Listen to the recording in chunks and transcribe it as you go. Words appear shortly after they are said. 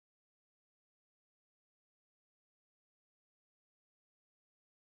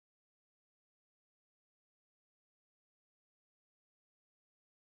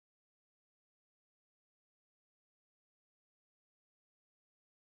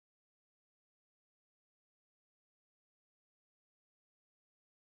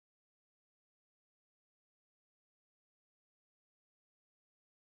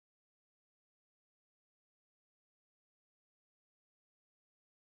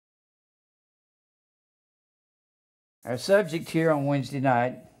Our subject here on Wednesday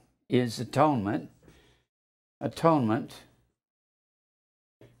night is atonement. Atonement.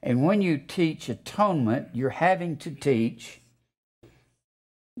 And when you teach atonement, you're having to teach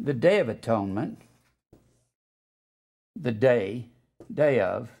the Day of Atonement, the day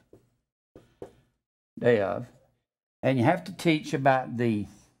of, and you have to teach about the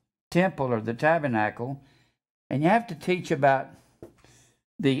temple or the tabernacle, and you have to teach about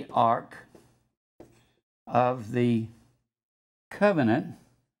the Ark of the Covenant,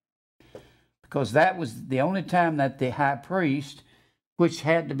 because that was the only time that the high priest, which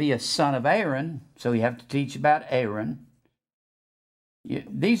had to be a son of Aaron, so you have to teach about Aaron.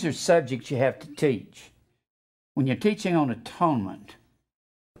 These are subjects you have to teach. When you're teaching on atonement,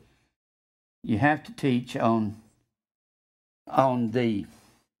 you have to teach on the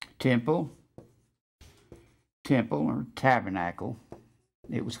temple or tabernacle.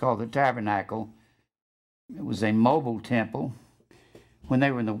 It was called the tabernacle. It was a mobile temple. When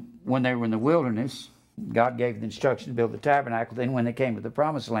they were in the wilderness, God gave the instruction to build the tabernacle. Then when they came to the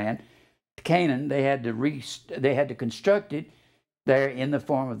promised land, Canaan, they had to construct it there in the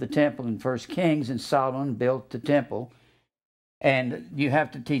form of the temple in 1 Kings, and Solomon built the temple. And you have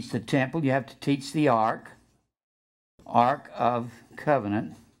to teach the temple. You have to teach the Ark of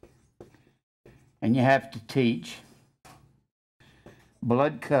Covenant. And you have to teach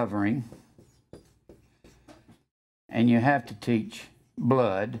blood covering. And you have to teach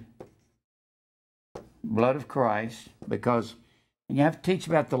blood of Christ, because and you have to teach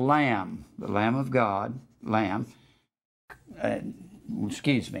about the Lamb of God,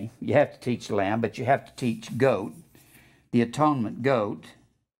 You have to teach lamb, but you have to teach goat, the atonement goat.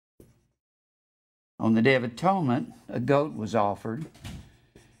 On the Day of Atonement, a goat was offered,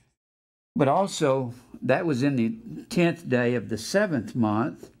 but also that was in the 10th day of the 7th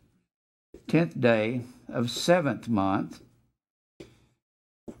month, 10th day of 7th month,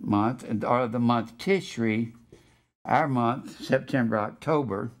 or the month Tishri, our month, September,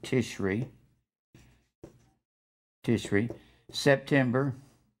 October, Tishri, September,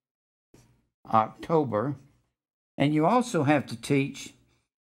 October. And you also have to teach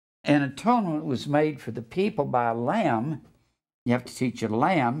an atonement was made for the people by a lamb. You have to teach a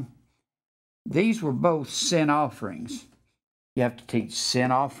lamb. These were both sin offerings. You have to teach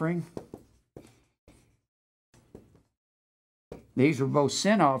sin offering. These were both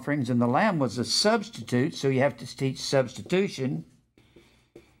sin offerings, and the lamb was a substitute, so you have to teach substitution.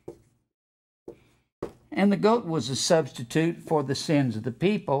 And the goat was a substitute for the sins of the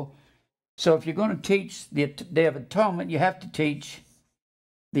people. So if you're going to teach the Day of Atonement, you have to teach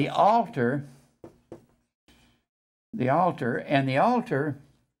the altar. And the altar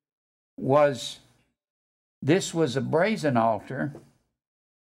was a brazen altar.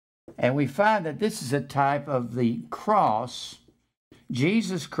 And we find that this is a type of the cross,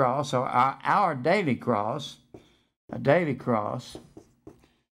 Jesus' cross, or our daily cross, a daily cross.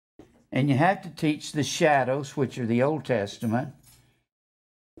 And you have to teach the shadows, which are the Old Testament.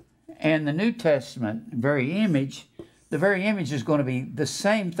 And the New Testament, the very image is going to be the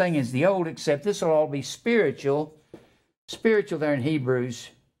same thing as the Old, except this will all be spiritual. Spiritual there in Hebrews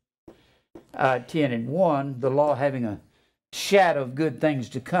 10:1, the law having a shadow of good things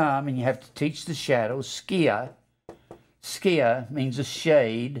to come, and you have to teach the shadows. Skia means a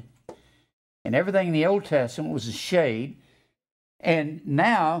shade, and everything in the Old Testament was a shade. And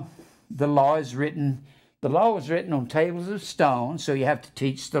now the law is written. The law was written on tables of stone, so you have to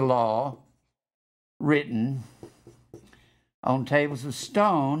teach the law written on tables of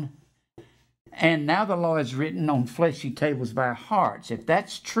stone. And now the law is written on fleshy tables by our hearts. If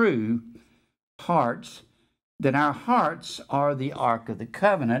that's true, hearts, then our hearts are the Ark of the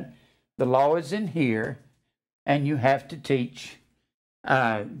Covenant. The law is in here, and you have to teach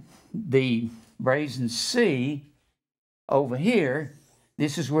the brazen sea over here.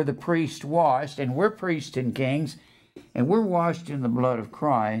 This is where the priest washed, and we're priests and kings, and we're washed in the blood of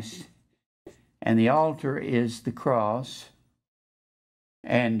Christ. And the altar is the cross.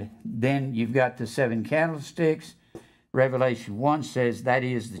 And then you've got the 7 candlesticks. Revelation 1 says that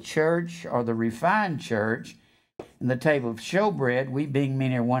is the church, or the refined church. And the table of showbread, we being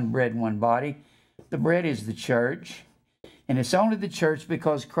many are one bread and one body. The bread is the church. And it's only the church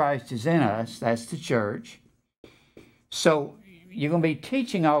because Christ is in us. That's the church. So you're going to be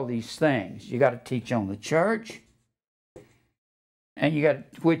teaching all these things. You got to teach on the church. And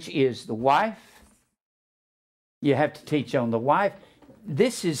which is the wife. You have to teach on the wife.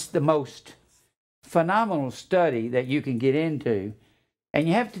 This is the most phenomenal study that you can get into. And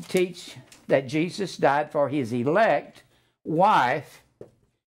you have to teach that Jesus died for his elect wife,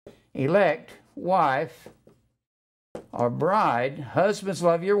 or bride, husbands,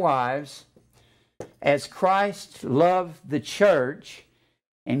 love your wives, as Christ loved the church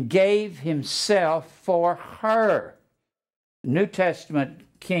and gave himself for her. New Testament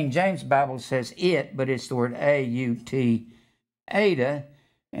King James Bible says it, but it's the word A-U-T, Ada,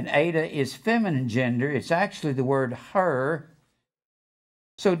 and Ada is feminine gender. It's actually the word her.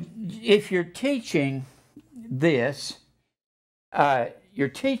 So if you're teaching this, you're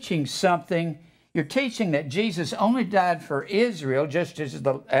teaching something. You're teaching that Jesus only died for Israel, just as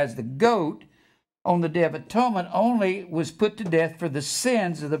the goat on the Day of Atonement only was put to death for the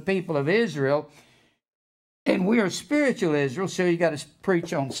sins of the people of Israel. And we are spiritual Israel, so you got to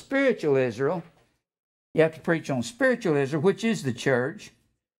preach on spiritual Israel. You have to preach on spiritual Israel, which is the church.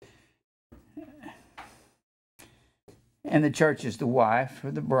 And the church is the wife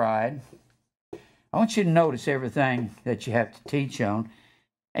or the bride. I want you to notice everything that you have to teach on.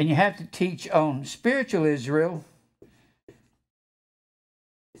 And you have to teach on spiritual Israel.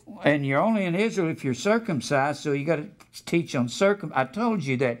 And you're only in Israel if you're circumcised, so you got to teach on I told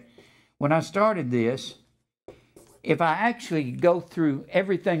you that when I started this, if I actually go through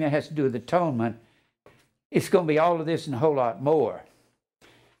everything that has to do with atonement, it's going to be all of this and a whole lot more.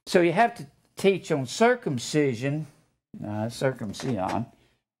 So you have to teach on circumcision, circumcision,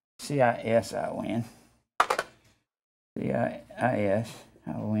 C-I-S-I-O-N,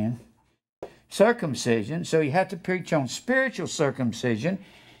 C-I-S-I-O-N, circumcision. So you have to preach on spiritual circumcision.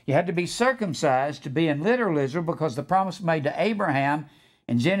 You had to be circumcised to be in literal Israel, because the promise made to Abraham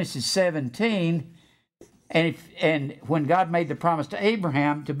in Genesis 17, and when God made the promise to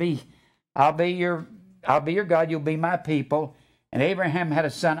Abraham to be, I'll be your God, you'll be my people. And Abraham had a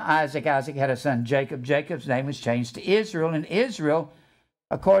son Isaac, Isaac had a son Jacob. Jacob's name was changed to Israel, and Israel,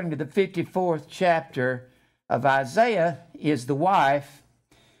 according to the 54th chapter of Isaiah, is the wife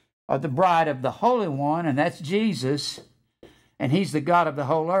or the bride of the Holy One, and that's Jesus. And he's the God of the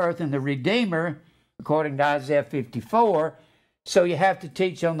whole earth and the Redeemer, according to Isaiah 54. So you have to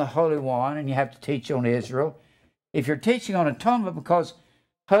teach on the Holy One, and you have to teach on Israel. If you're teaching on atonement, because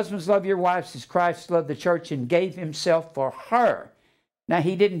husbands, love your wives as Christ loved the church and gave himself for her. Now,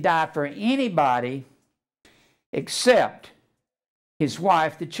 he didn't die for anybody except his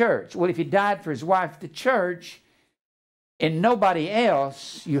wife, the church. Well, if he died for his wife, the church, and nobody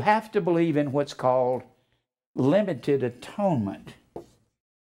else, you have to believe in what's called limited atonement.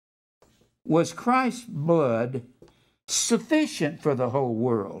 Was Christ's blood sufficient for the whole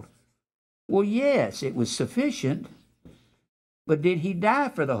world? Well, yes, it was sufficient. But did he die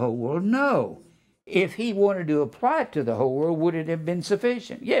for the whole world? No. If he wanted to apply it to the whole world, would it have been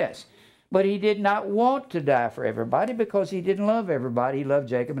sufficient? Yes. But he did not want to die for everybody, because he didn't love everybody. He loved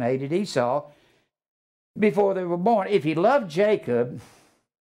Jacob and hated Esau before they were born. If he loved Jacob,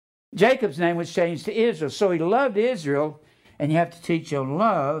 Jacob's name was changed to Israel. So he loved Israel, and you have to teach on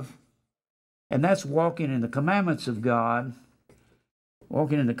love, and that's walking in the commandments of God,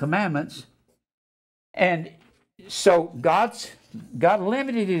 walking in the commandments. And so God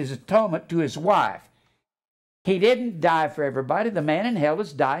limited his atonement to his wife. He didn't die for everybody. The man in hell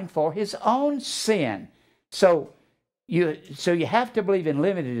is dying for his own sin. So you have to believe in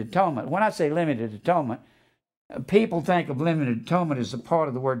limited atonement. When I say limited atonement, people think of limited atonement as a part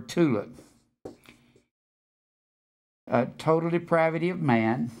of the word tulip. Total depravity of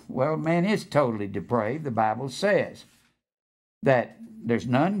man. Well, man is totally depraved. The Bible says that there's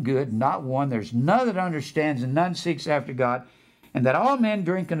none good, not one. There's none that understands, and none seeks after God, and that all men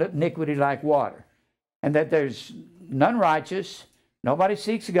drink iniquity like water, and that there's none righteous, nobody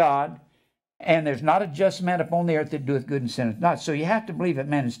seeks God, and there's not a just man upon the earth that doeth good and sinneth not. So you have to believe that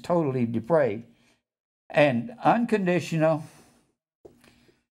man is totally depraved. And unconditional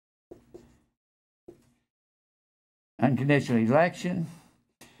election.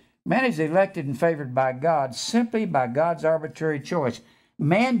 Man is elected and favored by God simply by God's arbitrary choice.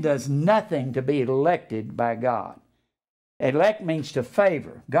 Man does nothing to be elected by God. Elect means to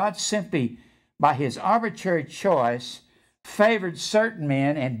favor. God simply, by his arbitrary choice, favored certain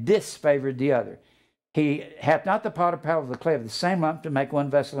men and disfavored the other. He hath not the potter power of the clay of the same lump to make one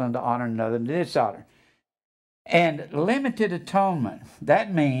vessel unto honor and another unto dishonor. And limited atonement,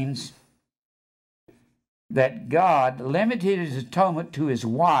 that means that God limited his atonement to his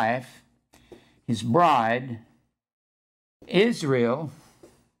wife, his bride, Israel,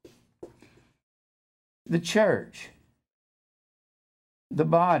 the church, the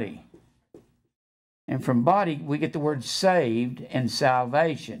body. And from body, we get the word saved and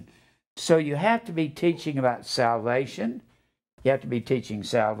salvation. So you have to be teaching about salvation. You have to be teaching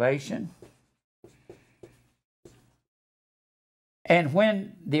salvation. And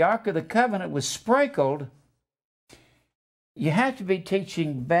when the Ark of the Covenant was sprinkled, you have to be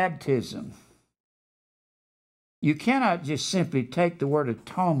teaching baptism. You cannot just simply take the word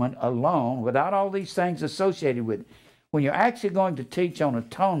atonement alone without all these things associated with it. When you're actually going to teach on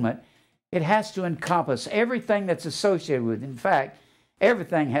atonement, it has to encompass everything that's associated with it. In fact,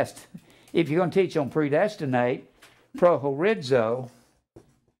 everything has to, if you're going to teach on predestinate, prohorizo,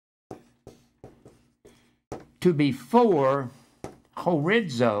 to be for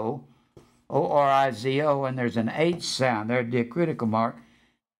horizo, O-R-I-Z-O, and there's an H sound there, diacritical mark,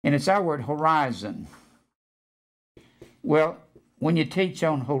 and it's our word horizon. Well, when you teach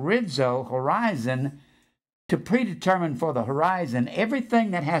on horizo, horizon, to predetermine for the horizon,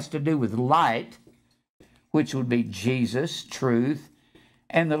 everything that has to do with light, which would be Jesus, truth,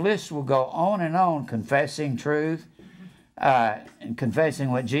 and the list will go on, confessing truth, and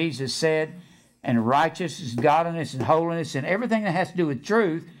confessing what Jesus said, and righteousness, godliness, and holiness, and everything that has to do with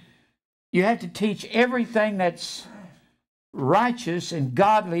truth. You have to teach everything that's righteous and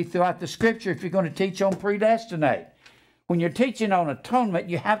godly throughout the Scripture if you're going to teach on predestinate. When you're teaching on atonement,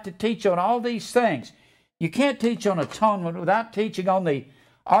 you have to teach on all these things. You can't teach on atonement without teaching on the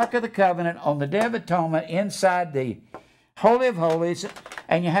Ark of the Covenant, on the Day of Atonement inside the Holy of Holies,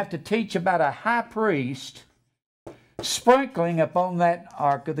 and you have to teach about a high priest sprinkling upon that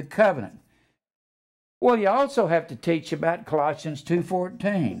Ark of the Covenant. Well, you also have to teach about Colossians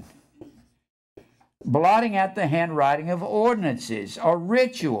 2:14. Blotting out the handwriting of ordinances or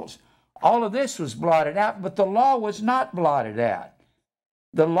rituals. All of this was blotted out, but the law was not blotted out.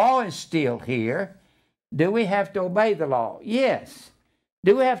 The law is still here. Do we have to obey the law? Yes.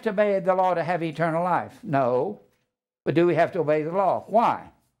 Do we have to obey the law to have eternal life? No. But do we have to obey the law? Why?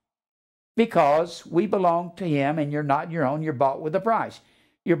 Because we belong to Him and you're not your own. You're bought with a price.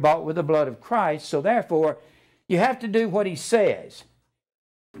 You're bought with the blood of Christ. So therefore, you have to do what He says.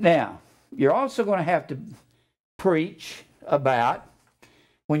 Now, you're also going to have to preach about,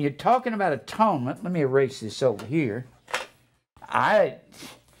 when you're talking about atonement, let me erase this over here.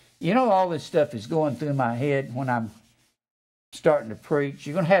 You know, all this stuff is going through my head when I'm starting to preach.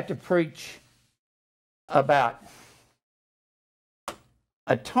 You're going to have to preach about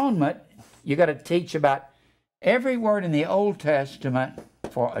atonement. You got to teach about every word in the Old Testament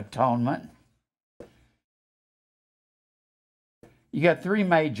for atonement. You got three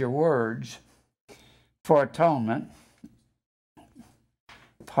major words for atonement.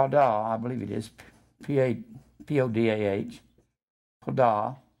 Podah, I believe it is, P-O-D-A-H.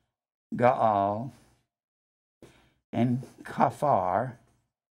 Podah, Gaal, and Kafar.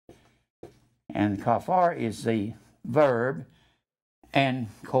 And Kafar is the verb, and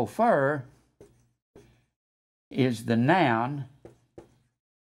Kofar is the noun.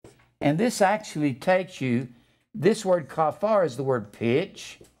 And this actually takes you, this word kafar is the word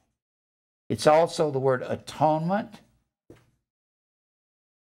pitch. It's also the word atonement.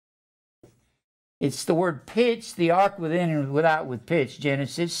 It's the word pitch, the ark within and without with pitch,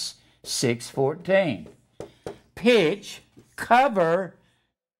 Genesis 6:14. Pitch, cover,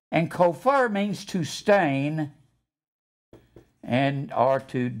 and kofar means to stain and or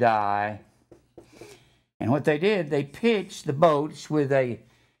to dye. And what they did, they pitched the boats with a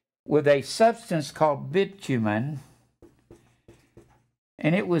substance called bitumen,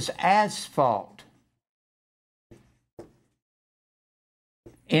 and it was asphalt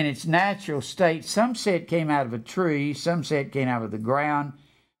in its natural state. Some say it came out of a tree, some say it came out of the ground,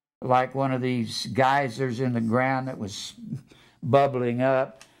 like one of these geysers in the ground that was bubbling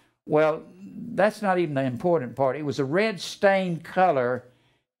up. Well, that's not even the important part. It was a red stained color,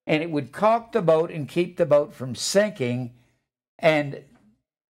 and it would caulk the boat and keep the boat from sinking, and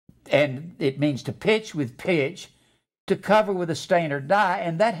it means to pitch with pitch, to cover with a stain or dye,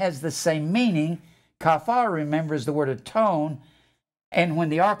 and that has the same meaning. Kafar, remember, is the word atone, and when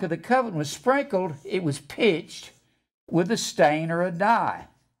the Ark of the Covenant was sprinkled, it was pitched with a stain or a dye.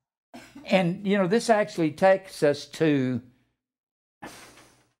 And, you know, this actually takes us to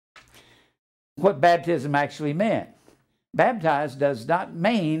what baptism actually meant. Baptize does not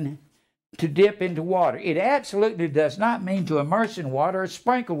mean to dip into water. It absolutely does not mean to immerse in water or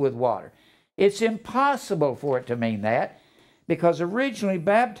sprinkle with water. It's impossible for it to mean that, because originally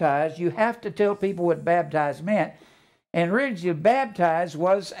baptized, you have to tell people what baptize meant. And originally baptize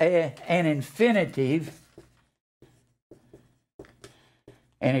was an infinitive.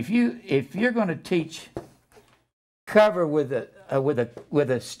 And if you're going to teach cover with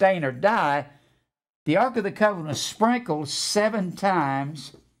a stain or dye, the Ark of the Covenant was sprinkled 7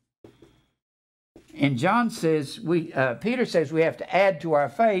 times. And John says, Peter says we have to add to our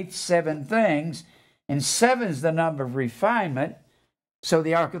faith 7 things, and 7 is the number of refinement. So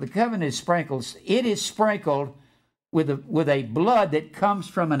the Ark of the Covenant is sprinkled. It is sprinkled with a blood that comes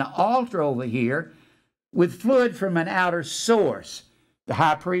from an altar over here with fluid from an outer source. The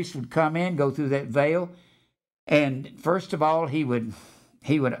high priest would come in, go through that veil, and first of all, he would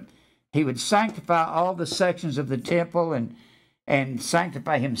sanctify all the sections of the temple and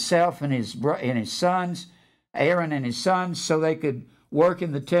sanctify himself and his sons, Aaron and his sons, so they could work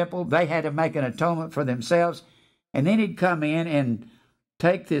in the temple. They had to make an atonement for themselves. And then he'd come in and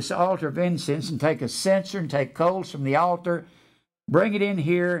take this altar of incense and take a censer and take coals from the altar, bring it in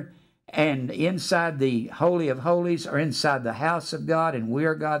here and inside the Holy of Holies, or inside the house of God, and we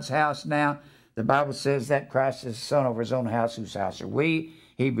are God's house now. The Bible says that Christ is the Son over his own house, whose house are we,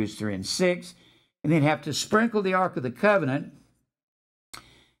 Hebrews 3 and 6. And then have to sprinkle the Ark of the Covenant,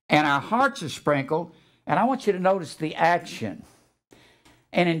 and our hearts are sprinkled. And I want you to notice the action.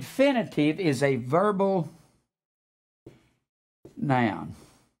 An infinitive is a verbal noun.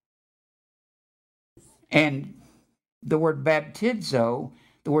 And the word baptizo,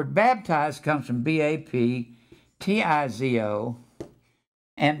 the word baptize comes from B-A-P-T-I-Z-O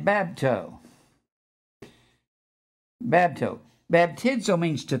and bapto. Bapto. Baptizo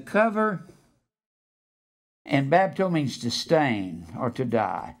means to cover, and bapto means to stain or to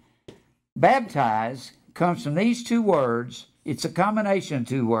dye. Baptize comes from these two words. It's a combination of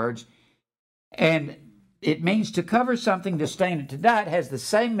two words, and it means to cover something, to stain it, to dye. It has the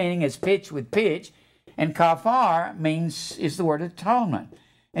same meaning as pitch with pitch, and kafar is the word atonement.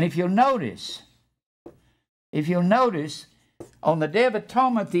 And if you'll notice, on the Day of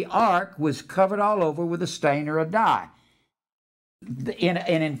Atonement, the ark was covered all over with a stain or a dye.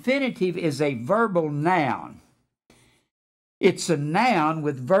 An infinitive is a verbal noun. It's a noun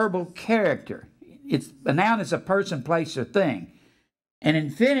with verbal character. A noun is a person, place, or thing. An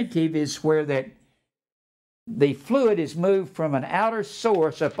infinitive is where the fluid is moved from an outer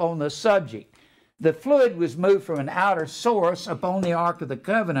source upon the subject. The fluid was moved from an outer source upon the Ark of the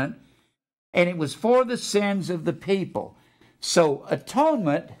Covenant, and it was for the sins of the people. So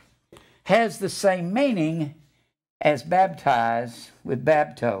atonement has the same meaning as baptize with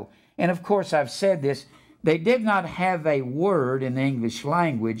bapto. And of course, I've said this, they did not have a word in the English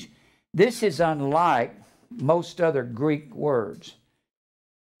language. This is unlike most other Greek words.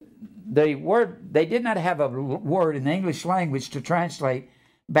 They did not have a word in the English language to translate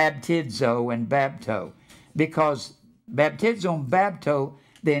baptizo and bapto, because baptizo and bapto,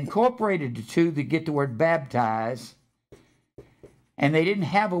 they incorporated the two to get the word baptize, and they didn't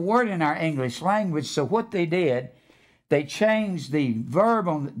have a word in our English language. So what they did, they changed the verb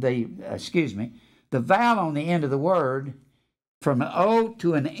on the vowel on the end of the word from an O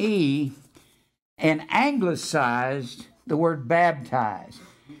to an E, and anglicized the word baptize.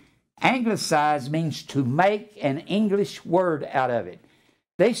 Anglicize means to make an English word out of it.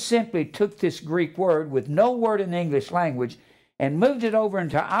 They simply took this Greek word with no word in the English language and moved it over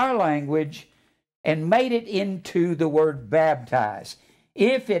into our language and made it into the word baptize.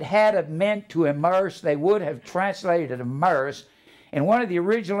 If it had meant to immerse, they would have translated immerse. In one of the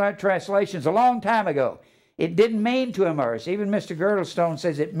original translations a long time ago, it didn't mean to immerse. Even Mr. Girdlestone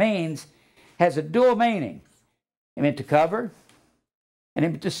says has a dual meaning. It meant to cover, and it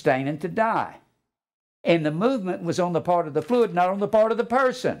meant to stain and to dye. And the movement was on the part of the fluid, not on the part of the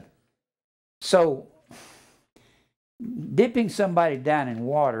person. So dipping somebody down in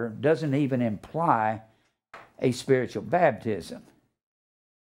water doesn't even imply a spiritual baptism.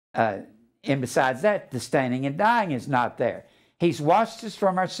 And besides that, the staining and dyeing is not there. He's washed us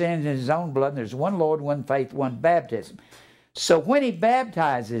from our sins in his own blood. And there's one Lord, one faith, one baptism. So when he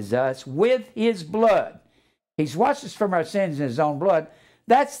baptizes us with his blood, he's washed us from our sins in his own blood.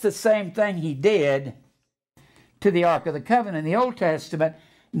 That's the same thing he did to the Ark of the Covenant in the Old Testament.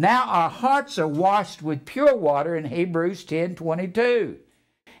 Now our hearts are washed with pure water in Hebrews 10:22.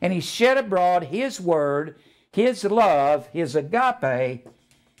 And he shed abroad his word, his love, his agape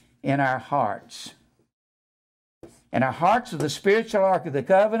in our hearts. And our hearts are the spiritual Ark of the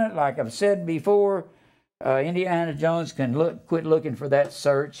Covenant. Like I've said before, Indiana Jones can quit looking for that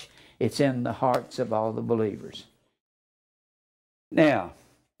search. It's in the hearts of all the believers. Now,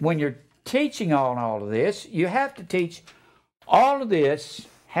 when you're teaching on all of this, you have to teach all of this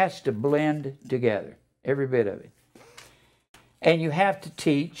has to blend together, every bit of it. And you have to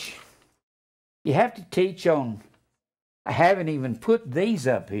teach on, I haven't even put these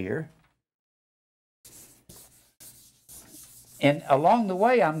up here. And along the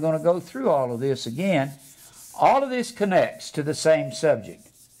way, I'm going to go through all of this again. All of this connects to the same subject.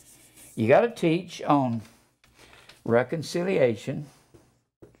 You got to teach on reconciliation.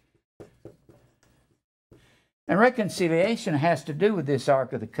 And reconciliation has to do with this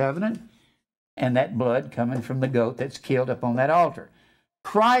Ark of the Covenant. and that blood coming from the goat that's killed upon that altar.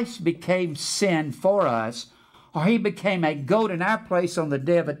 Christ became sin for us, or he became a goat in our place on the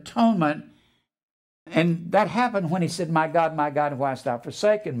Day of Atonement. And that happened when he said, my God, why hast thou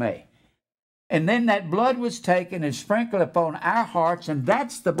forsaken me? And then that blood was taken and sprinkled upon our hearts, and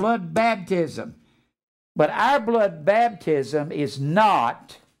that's the blood baptism. But our blood baptism is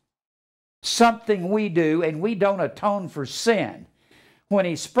not something we do, and we don't atone for sin. When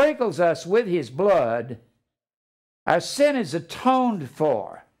he sprinkles us with his blood, our sin is atoned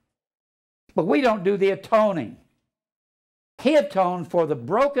for. But we don't do the atoning. He atoned for the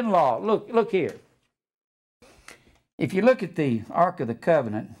broken law. Look here. If you look at the Ark of the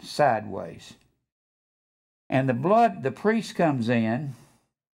Covenant sideways, and the priest comes in,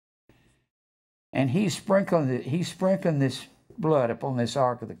 and he's sprinkling this blood upon this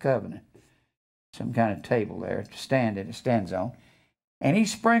Ark of the Covenant. Some kind of table there it stands on. And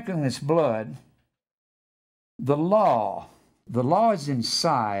he's sprinkling this blood. The law is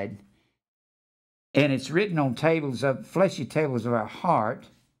inside, and it's written on fleshy tables of our heart.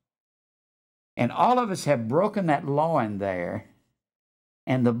 And all of us have broken that law in there,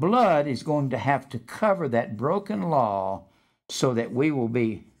 and the blood is going to have to cover that broken law so that we will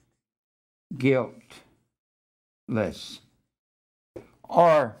be guiltless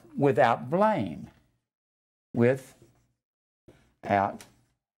or without blame. Without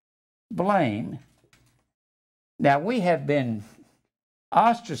blame. Now, we have been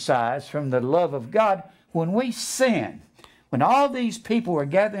ostracized from the love of God when we sin. When all these people were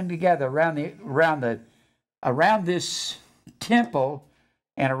gathering together around this temple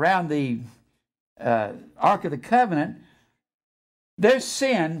and around the Ark of the Covenant, their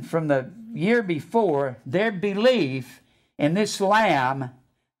sin from the year before, their belief in this lamb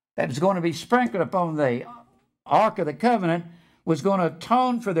that was going to be sprinkled upon the Ark of the Covenant was going to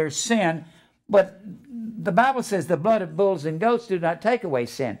atone for their sin. But the Bible says the blood of bulls and goats do not take away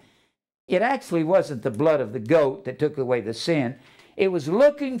sin. It actually wasn't the blood of the goat that took away the sin. It was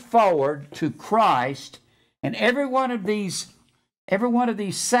looking forward to Christ, and every one of these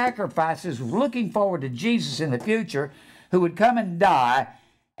sacrifices was looking forward to Jesus in the future, who would come and die.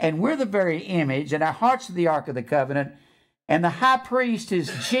 And we're the very image, and our hearts are the Ark of the Covenant. And the high priest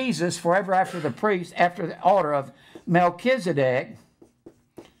is Jesus forever after the order of Melchizedek.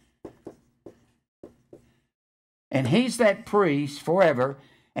 And he's that priest forever.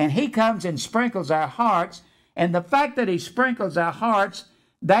 And he comes and sprinkles our hearts. And the fact that he sprinkles our hearts,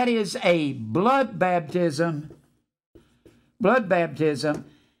 that is a blood baptism. Blood baptism.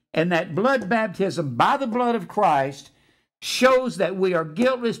 And that blood baptism by the blood of Christ shows that we are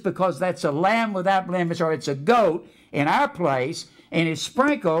guiltless, because that's a lamb without blemish, or it's a goat in our place, and it's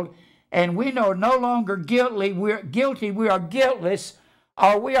sprinkled, and we are no longer guilty. We are guiltless,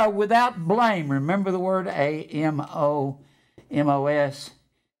 or we are without blame. Remember the word A-M-O-M-O-S.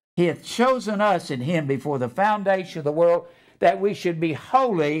 He hath chosen us in him before the foundation of the world, that we should be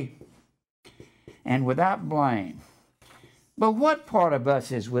holy and without blame. But what part of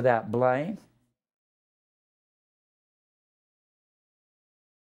us is without blame?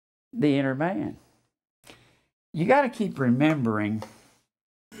 The inner man. You got to keep remembering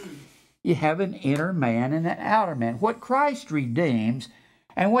you have an inner man and an outer man. What Christ redeems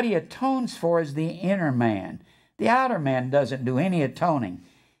and what he atones for is the inner man. The outer man doesn't do any atoning.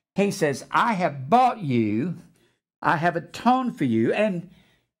 He says, I have bought you, I have atoned for you. And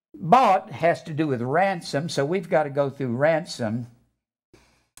bought has to do with ransom, so we've got to go through ransom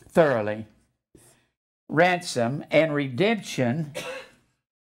thoroughly. Ransom and redemption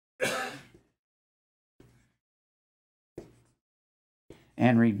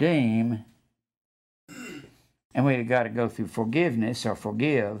and redeem, and we've got to go through forgiveness or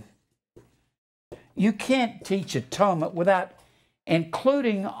forgive. You can't teach atonement without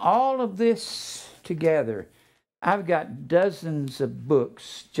including all of this together. I've got dozens of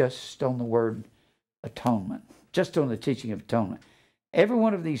books just on the word atonement, just on the teaching of atonement. Every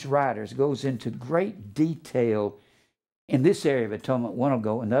one of these writers goes into great detail in this area of atonement. One will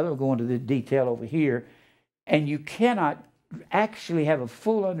go, another will go into the detail over here, and you cannot actually have a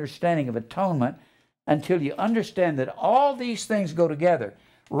full understanding of atonement until you understand that all these things go together.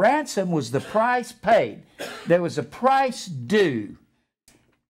 Ransom was the price paid. There was a price due.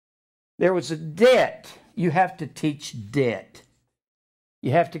 There was a debt. You have to teach debt.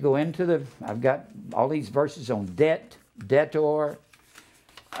 You have to go into I've got all these verses on debt, debtor.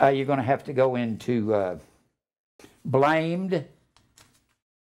 You're going to have to go into blamed.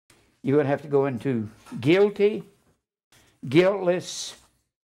 You're going to have to go into guilty, guiltless.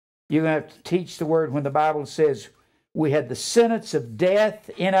 You're going to have to teach the word when the Bible says we had the sentence of death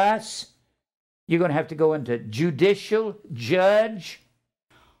in us. You're going to have to go into judicial, judge.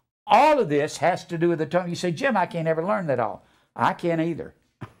 All of this has to do with atonement. You say, Jim, I can't ever learn that all. I can't either.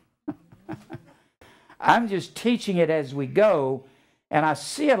 I'm just teaching it as we go, and I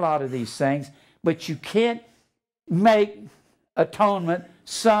see a lot of these things, but you can't make atonement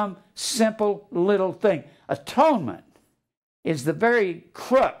some simple little thing. Atonement is the very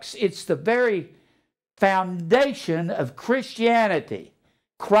crux. It's the very foundation of Christianity.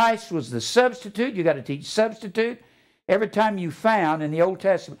 Christ was the substitute. You got to teach substitute. Every time you found in the Old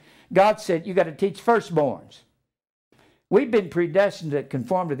Testament, God said you got to teach firstborns. We've been predestined to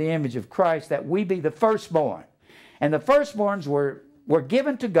conform to the image of Christ, that we be the firstborn. And the firstborns were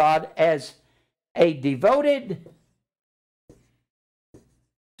given to God as a devoted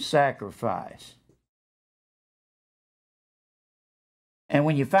sacrifice. And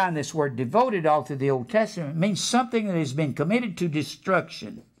when you find this word devoted all through the Old Testament, it means something that has been committed to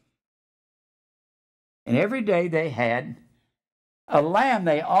destruction. And every day they had a lamb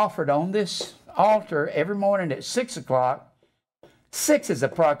they offered on this altar every morning at 6 o'clock. 6 is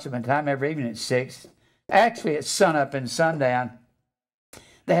approximate time, every evening at 6. Actually, it's sunup and sundown.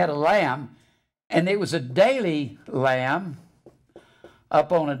 They had a lamb, and it was a daily lamb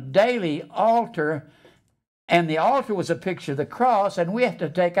up on a daily altar. And the altar was a picture of the cross, and we have to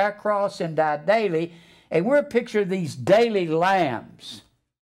take our cross and die daily. And we're a picture of these daily lambs.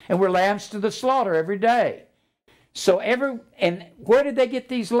 And we're lambs to the slaughter every day. And where did they get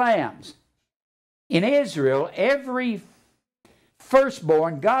these lambs? In Israel, every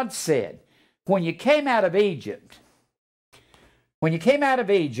firstborn, God said, when you came out of Egypt,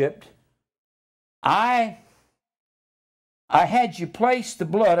 I had you place the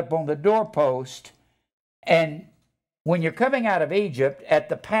blood upon the doorpost. And when you're coming out of Egypt at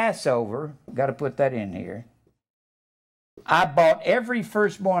the Passover, got to put that in here, I bought every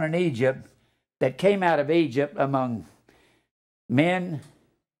firstborn in Egypt that came out of Egypt among men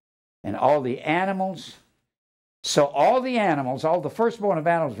and all the animals. So all the animals, all the firstborn of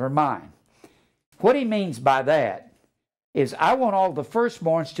animals were mine. What he means by that is I want all the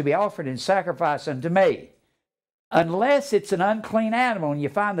firstborns to be offered in sacrifice unto me, unless it's an unclean animal. And you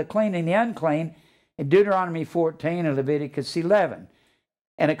find the clean and the unclean in Deuteronomy 14 and Leviticus 11.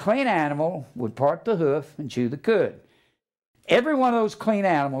 And a clean animal would part the hoof and chew the cud. Every one of those clean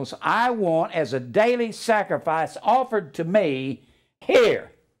animals I want as a daily sacrifice offered to me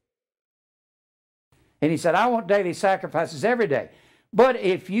here. And he said, I want daily sacrifices every day. But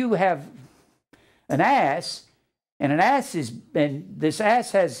if you have an ass, and this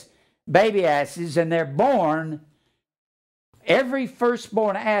ass has baby asses, and they're born, every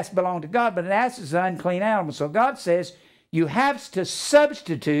firstborn ass belonged to God, but an ass is an unclean animal. So God says, you have to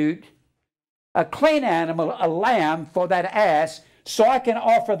substitute a clean animal, a lamb, for that ass, so I can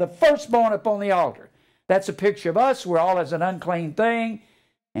offer the firstborn upon the altar. That's a picture of us. We're all as an unclean thing,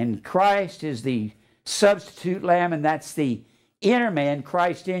 and Christ is the substitute lamb, and that's the inner man,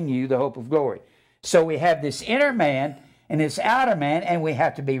 Christ in you, the hope of glory. So we have this inner man and this outer man, and we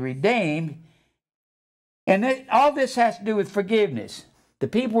have to be redeemed. And all this has to do with forgiveness. The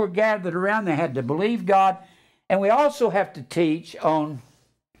people were gathered around, they had to believe God, and we also have to teach on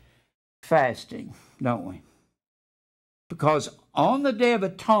fasting, don't we? Because on the Day of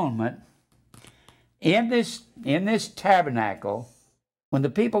Atonement, in this tabernacle, when the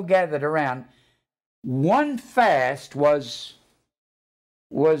people gathered around, one fast was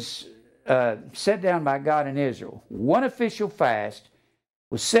set down by God in Israel. One official fast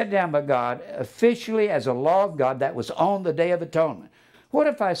was set down by God officially as a law of God that was on the Day of Atonement. What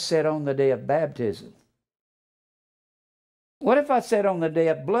if I said on the day of baptism? What if I said on the day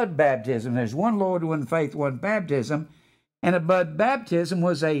of blood baptism? There's one Lord, one faith, one baptism. And a blood baptism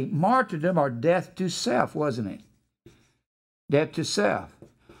was a martyrdom or death to self, wasn't it? Death to self.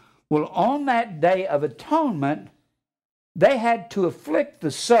 Well, on that Day of Atonement, they had to afflict the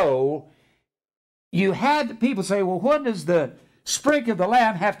soul. You had people say, well, what does the sprinkling of the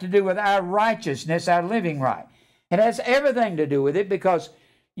lamb have to do with our righteousness, our living right? It has everything to do with it, because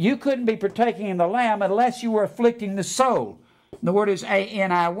you couldn't be partaking in the lamb unless you were afflicting the soul. The word is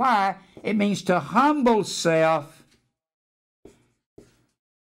A-N-I-Y. It means to humble self,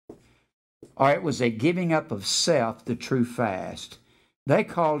 or it was a giving up of self, the true fast. They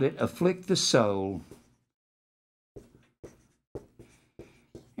called it afflict the soul.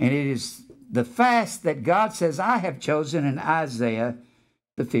 And it is the fast that God says, I have chosen in Isaiah,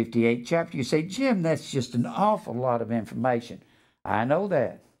 the 58th chapter. You say, Jim, that's just an awful lot of information. I know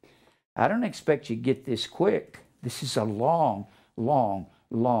that. I don't expect you to get this quick. This is a long, long,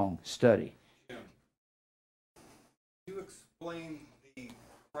 long study. Jim, you explain the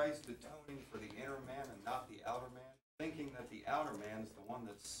Christ atoning for the inner man and not the outer man, thinking that the outer man is the one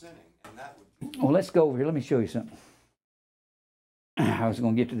that's sinning, and that would be... Well, let's go over here. Let me show you something. I was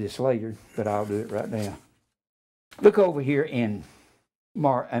going to get to this later, but I'll do it right now. Look over here in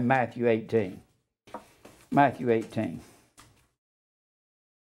Matthew 18. Matthew 18.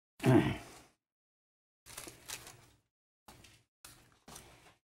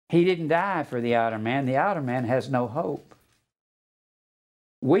 He didn't die for the outer man. The outer man has no hope.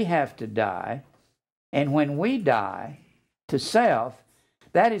 We have to die. And when we die to self,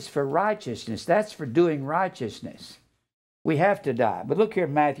 that is for righteousness. That's for doing righteousness. We have to die. But look here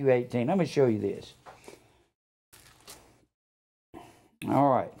in Matthew 18. Let me show you this. All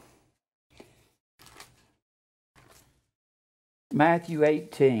right. Matthew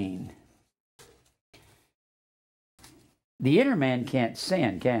 18. The inner man can't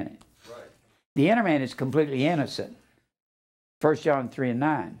sin, can it? Right. The inner man is completely innocent. 1 John 3 and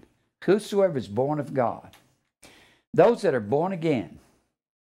 9. Whosoever is born of God. Those that are born again.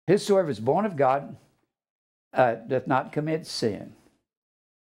 Whosoever is born of God doth not commit sin.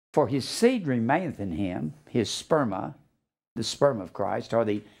 For his seed remaineth in him, his sperma, the sperm of Christ, or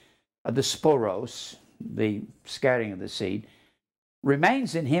the sporos, the scattering of the seed,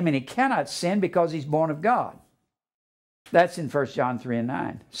 remains in him, and he cannot sin because he's born of God. That's in 1 John 3 and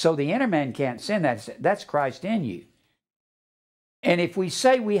 9. So the inner man can't sin. That's Christ in you. And if we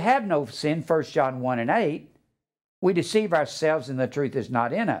say we have no sin, 1 John 1 and 8, we deceive ourselves and the truth is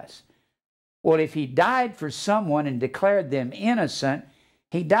not in us. Well, if he died for someone and declared them innocent,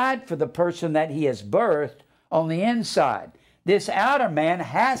 he died for the person that he has birthed on the inside. This outer man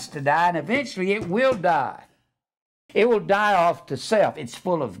has to die, and eventually it will die. It will die off to self. It's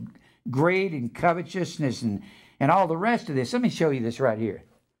full of greed and covetousness and all the rest of this. Let me show you this right here.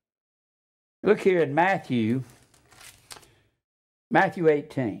 Look here in Matthew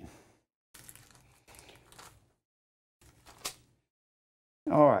 18.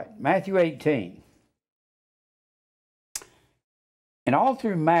 All right, Matthew 18. And all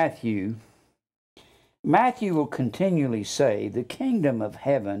through Matthew will continually say, the kingdom of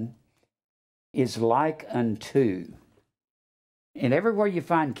heaven is like unto. And everywhere you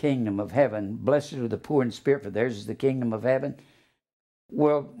find kingdom of heaven, blessed are the poor in spirit, for theirs is the kingdom of heaven.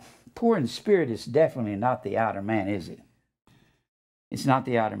 Well, poor in spirit is definitely not the outer man, is it? It's not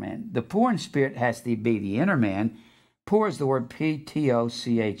the outer man. The poor in spirit has to be the inner man. Poor is the word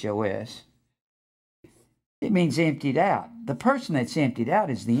P-T-O-C-H-O-S. It means emptied out. The person that's emptied out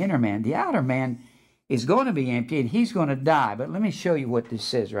is the inner man. The outer man is going to be empty, and he's going to die. But let me show you what this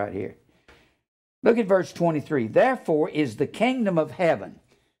says right here. Look at verse 23. Therefore is the kingdom of heaven,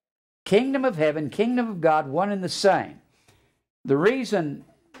 kingdom of God, one and the same. The reason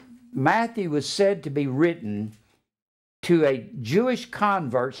Matthew was said to be written to a Jewish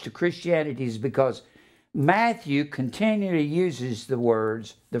converts to Christianity is because Matthew continually uses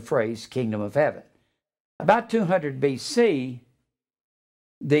the phrase kingdom of heaven. About 200 BC,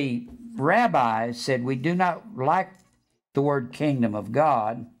 the rabbis said, we do not like the word kingdom of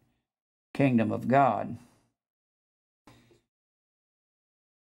God. They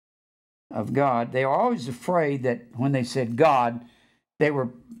are always afraid that when they said God, they were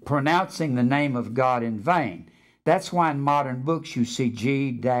pronouncing the name of God in vain. That's why in modern books you see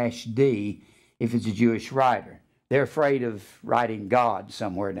G-D if it's a Jewish writer. They're afraid of writing God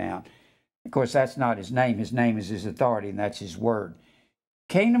somewhere down. Of course, that's not his name. His name is his authority, and that's his word.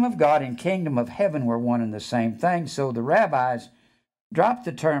 Kingdom of God and kingdom of heaven were one and the same thing. So the rabbis dropped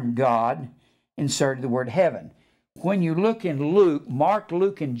the term God, inserted the word heaven. When you look in Luke, Mark,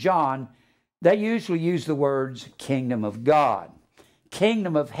 Luke, and John, they usually use the words kingdom of God.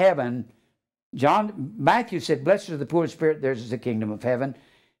 Kingdom of heaven. Matthew said, blessed are the poor in spirit, theirs is the kingdom of heaven,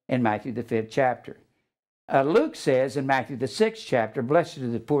 in Matthew the 5th chapter. Luke says in Matthew the 6th chapter, blessed are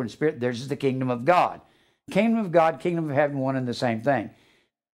the poor in spirit, theirs is the kingdom of God. Kingdom of God, kingdom of heaven, one and the same thing.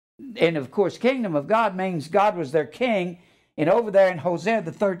 And of course, kingdom of God means God was their king. And over there in Hosea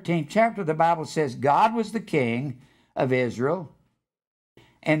the 13th chapter, the Bible says God was the king of Israel.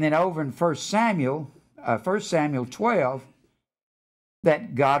 And then over in 1 Samuel 12,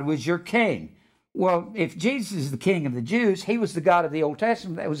 that God was your king. Well, if Jesus is the king of the Jews, he was the God of the Old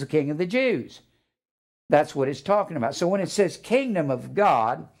Testament that was the king of the Jews. That's what it's talking about. So when it says kingdom of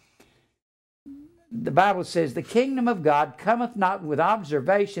God, the Bible says the kingdom of God cometh not with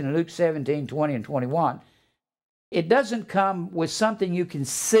observation in Luke 17, 20 and 21. It doesn't come with something you can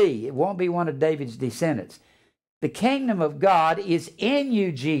see. It won't be one of David's descendants. The kingdom of God is in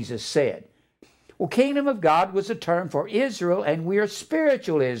you, Jesus said. Well, kingdom of God was a term for Israel, and we're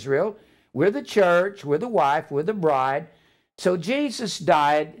spiritual Israel. We're the church, we're the wife, we're the bride. So Jesus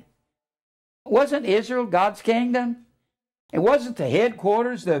died. Wasn't Israel God's kingdom? It wasn't the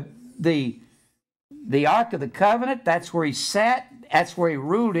headquarters, the Ark of the Covenant. That's where he sat. That's where he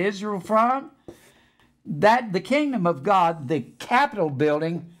ruled Israel from. That the kingdom of God, the Capitol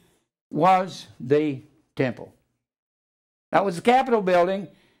building, was the temple. That was the Capitol building.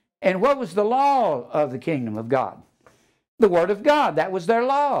 And what was the law of the kingdom of God? The Word of God. That was their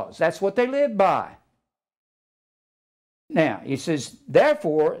laws. That's what they lived by. Now, he says,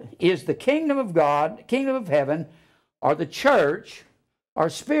 therefore is the kingdom of God, kingdom of heaven, or the church, or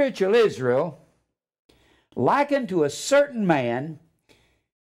spiritual Israel, likened to a certain man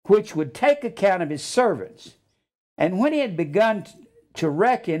which would take account of his servants. And when he had begun to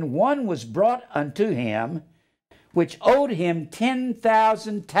reckon, one was brought unto him, which owed him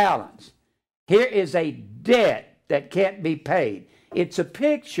 10,000 talents. Here is a debt that can't be paid. It's a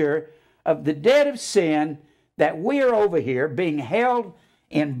picture of the debt of sin that we are over here being held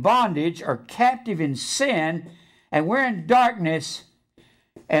in bondage or captive in sin, and we're in darkness,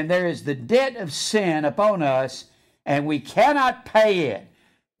 and there is the debt of sin upon us, and we cannot pay it.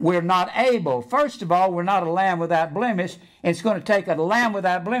 We're not able. First of all, we're not a lamb without blemish, and it's going to take a lamb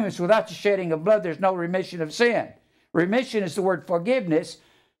without blemish. Without the shedding of blood, there's no remission of sin. Remission is the word forgiveness.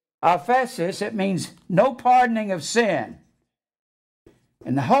 Aphesis, it means no pardoning of sin.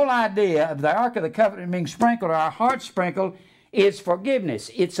 And the whole idea of the Ark of the Covenant being sprinkled, or our hearts sprinkled, is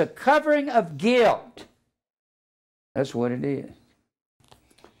forgiveness. It's a covering of guilt. That's what it is.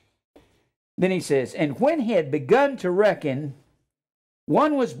 Then he says, and when he had begun to reckon,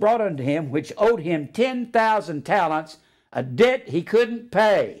 one was brought unto him which owed him 10,000 talents, a debt he couldn't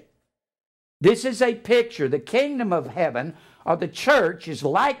pay. This is a picture. The kingdom of heaven, or the church, is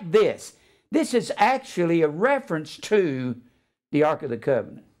like this. This is actually a reference to the Ark of the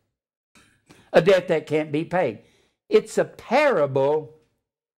Covenant. A debt that can't be paid. It's a parable,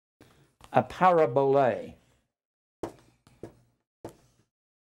 a parabole.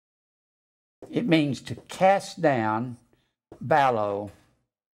 It means to cast down, ballow,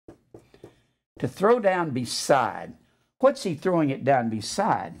 to throw down beside. What's he throwing it down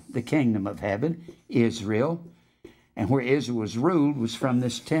beside? The kingdom of heaven, Israel. And where Israel was ruled was from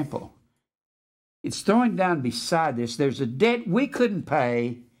this temple. It's throwing down beside this. There's a debt we couldn't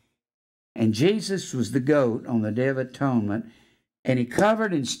pay, and Jesus was the goat on the Day of Atonement, and he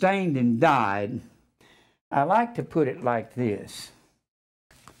covered and stained and died. I like to put it like this.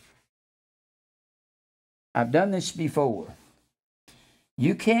 I've done this before.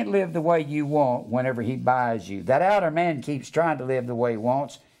 You can't live the way you want whenever he buys you. That outer man keeps trying to live the way he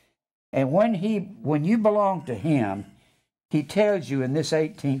wants. And when you belong to him, he tells you in this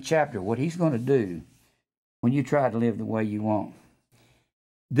 18th chapter what he's going to do when you try to live the way you want.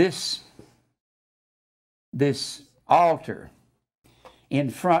 This altar in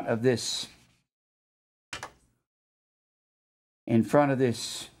front of this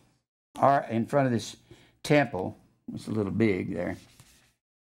temple, it's a little big there.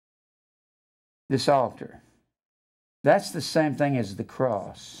 This altar, that's the same thing as the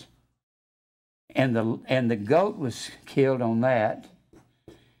cross. And the goat was killed on that,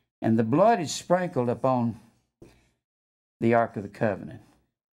 and the blood is sprinkled upon the Ark of the Covenant.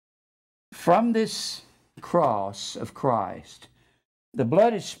 From this cross of Christ, the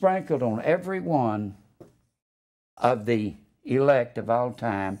blood is sprinkled on every one of the elect of all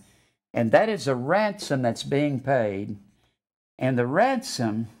time, and that is a ransom that's being paid, and the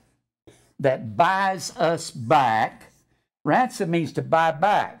ransom that buys us back. Ransom means to buy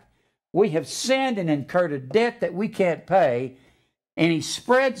back. We have sinned and incurred a debt that we can't pay, and he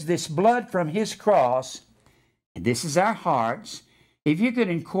spreads this blood from his cross, and this is our hearts. If you could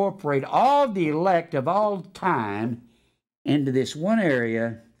incorporate all the elect of all time into this one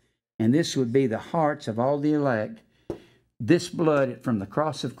area, and this would be the hearts of all the elect, this blood from the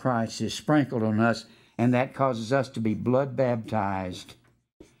cross of Christ is sprinkled on us, and that causes us to be blood baptized.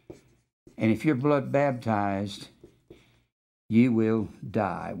 And if you're blood baptized, you will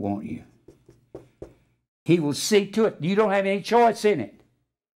die, won't you? He will see to it. You don't have any choice in it.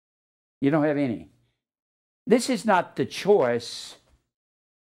 You don't have any. This is not the choice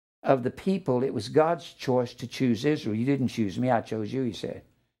of the people. It was God's choice to choose Israel. You didn't choose me, I chose you, he said.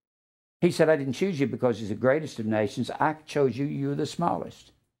 He said, I didn't choose you because he's the greatest of nations. I chose you, you're the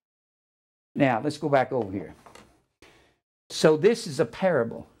smallest. Now, let's go back over here. So this is a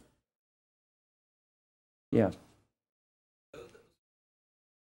parable. Yeah.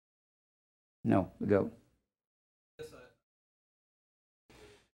 No, the goat.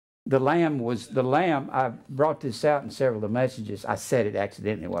 The lamb, I brought this out in several of the messages. I said it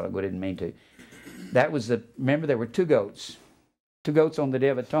accidentally a while ago, I didn't mean to. That was remember there were two goats. two goats on the Day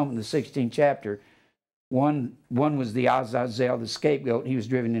of Atonement in the 16th chapter. One was the Azazel, the scapegoat. He was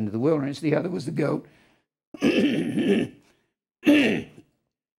driven into the wilderness. The other was the goat. And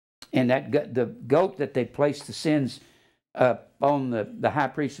the goat that they placed the sins on the high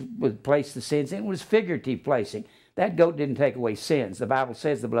priest would place the sins. It was figurative placing. That goat didn't take away sins. The Bible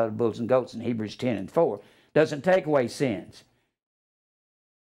says the blood of bulls and goats in Hebrews 10:4 doesn't take away sins.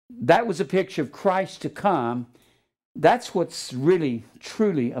 That was a picture of Christ to come. That's what's really,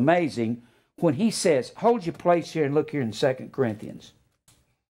 truly amazing when he says, hold your place here and look here in 2 Corinthians.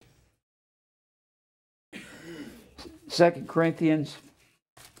 2 Corinthians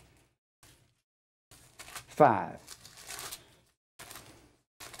 5.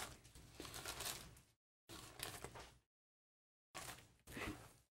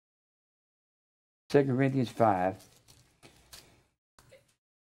 Second Corinthians 5.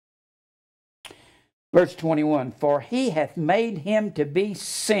 Verse 21, for he hath made him to be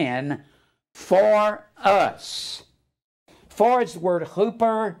sin for us. For is the word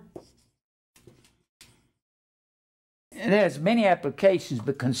hooper. It has many applications,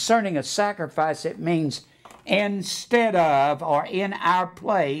 but concerning a sacrifice, it means instead of, or in our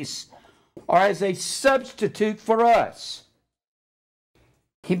place, or as a substitute for us.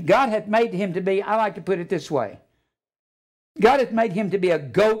 God hath made him to be, I like to put it this way, God hath made him to be a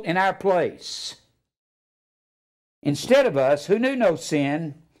goat in our place. Instead of us, who knew no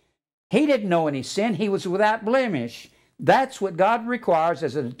sin, he didn't know any sin, he was without blemish. That's what God requires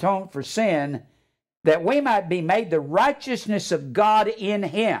as an atonement for sin, that we might be made the righteousness of God in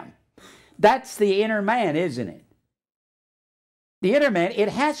him. That's the inner man, isn't it? The inner man, it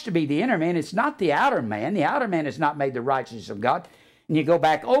has to be the inner man. It's not the outer man. The outer man is not made the righteousness of God. And you go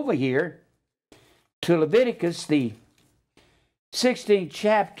back over here to Leviticus, the 16th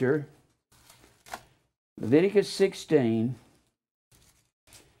chapter, Leviticus 16.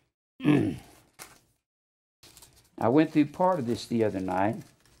 I went through part of this the other night.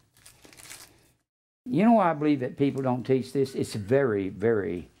 You know why I believe that people don't teach this? It's very,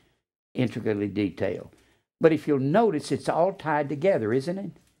 very intricately detailed. But if you'll notice, it's all tied together, isn't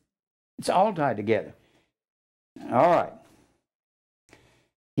it? It's all tied together. All right.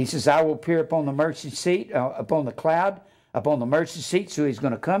 He says, I will appear upon the mercy seat, upon the cloud, upon the mercy seat. So he's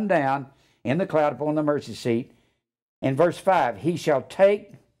going to come down in the cloud upon the mercy seat. In verse 5, he shall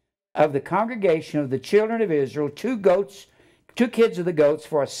take of the congregation of the children of Israel 2 goats, 2 kids of the goats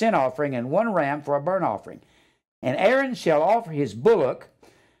for a sin offering, and 1 ram for a burnt offering. And Aaron shall offer his bullock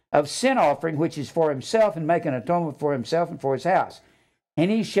of sin offering, which is for himself, and make an atonement for himself and for his house.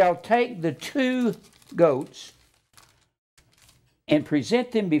 And he shall take the 2 goats and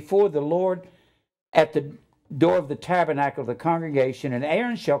present them before the Lord at the door of the tabernacle of the congregation. And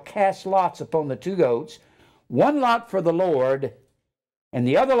Aaron shall cast lots upon the 2 goats, 1 lot for the Lord, and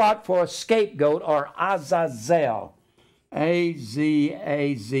the other lot for a scapegoat, or Azazel.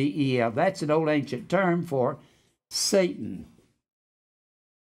 A-Z-A-Z-E-L. That's an old ancient term for Satan.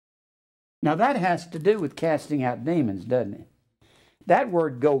 Now that has to do with casting out demons, doesn't it? That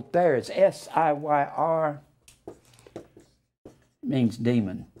word goat there is S-I-Y-R, means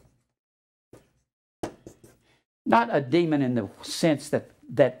demon. Not a demon in the sense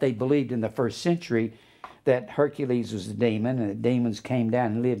that they believed in the first century, that Hercules was a demon and the demons came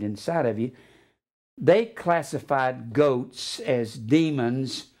down and lived inside of you. They classified goats as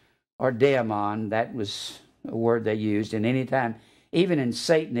demons or daemon. That was a word they used. And anytime, even in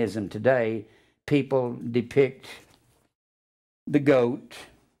Satanism today, people depict the goat.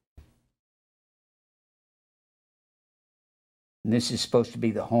 And this is supposed to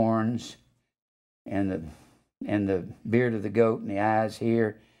be the horns and the beard of the goat and the eyes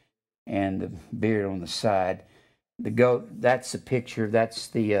here and the beard on the side. The goat, that's the picture, that's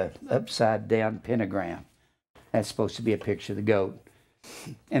the upside down pentagram. That's supposed to be a picture of the goat.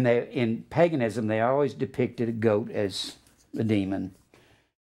 And in paganism, they always depicted a goat as a demon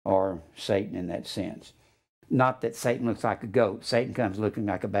or Satan in that sense. Not that Satan looks like a goat. Satan comes looking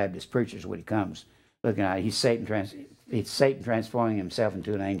like a Baptist preacher is what he comes looking at. He's Satan transforming himself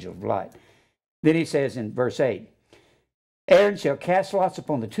into an angel of light. Then he says in verse 8, Aaron shall cast lots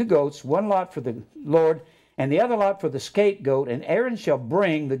upon the 2 goats, 1 lot for the Lord, and the other lot for the scapegoat. And Aaron shall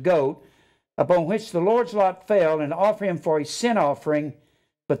bring the goat upon which the Lord's lot fell, and offer him for a sin offering.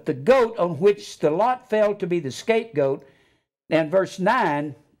 But the goat on which the lot fell to be the scapegoat, and verse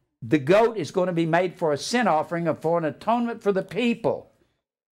 9, the goat is going to be made for a sin offering or for an atonement for the people.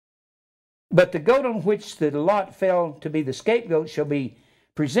 But the goat on which the lot fell to be the scapegoat shall be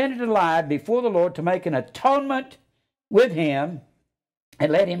presented alive before the Lord to make an atonement with him,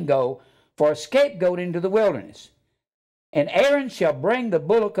 and let him go for a scapegoat into the wilderness. And Aaron shall bring the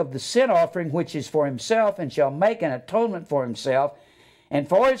bullock of the sin offering, which is for himself, and shall make an atonement for himself and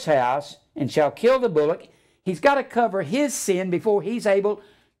for his house, and shall kill the bullock. He's got to cover his sin before he's able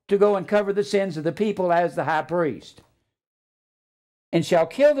to go and cover the sins of the people as the high priest. And shall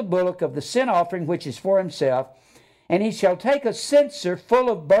kill the bullock of the sin offering, which is for himself, and he shall take a censer full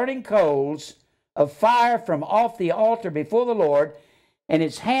of burning coals of fire from off the altar before the Lord, and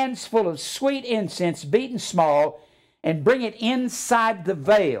his hands full of sweet incense beaten small, and bring it inside the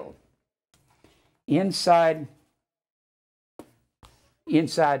veil. Inside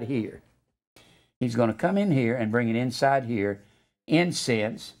here. He's going to come in here and bring it inside here.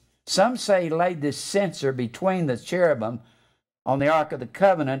 Incense. Some say he laid this censer between the cherubim on the Ark of the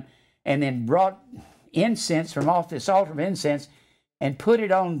Covenant, and then brought incense from off this altar of incense and put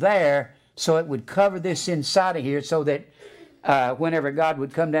it on there so it would cover this inside of here, so that whenever God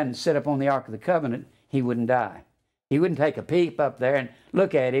would come down and sit up on the Ark of the Covenant, he wouldn't die. He wouldn't take a peep up there and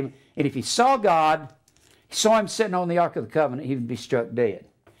look at him. And if he saw God, saw him sitting on the Ark of the Covenant, he would be struck dead.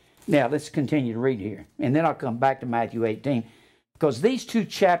 Now, let's continue to read here. And then I'll come back to Matthew 18. Because these two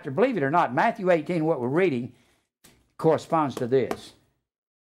chapters, believe it or not, Matthew 18, what we're reading, corresponds to this.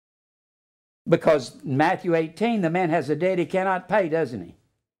 Because Matthew 18, the man has a debt he cannot pay, doesn't he?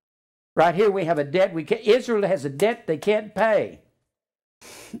 Right here we have a debt. Israel has a debt they can't pay.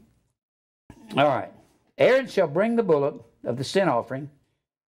 All right. Aaron shall bring the bullock of the sin offering.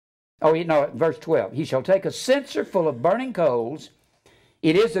 Oh, no, verse 12. He shall take a censer full of burning coals.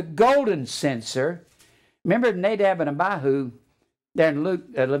 It is a golden censer. Remember Nadab and Abihu, there in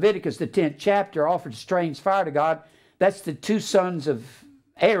Leviticus, the 10th chapter, offered strange fire to God. That's the two sons of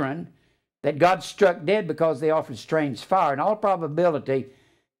Aaron that God struck dead because they offered strange fire. In all probability,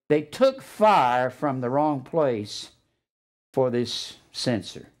 they took fire from the wrong place for this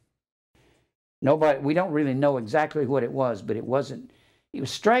censer. We don't really know exactly what it was, but it was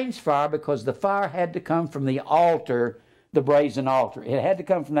strange fire because the fire had to come from the altar, the brazen altar. It had to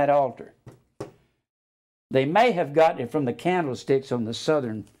come from that altar. They may have gotten it from the candlesticks on the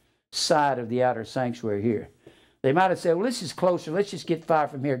southern side of the outer sanctuary here. They might have said, well, this is closer. Let's just get fire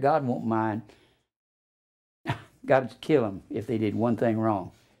from here. God won't mind. God would kill them if they did one thing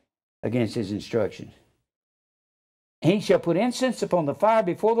wrong against his instructions. He shall put incense upon the fire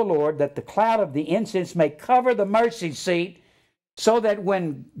before the Lord, that the cloud of the incense may cover the mercy seat, so that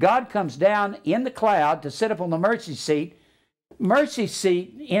when God comes down in the cloud to sit upon the mercy seat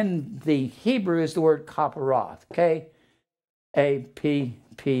in the Hebrew is the word kaparoth. K-A-P-P-O-R-E-T-H.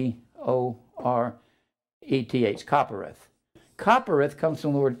 Kapareth. Kapareth comes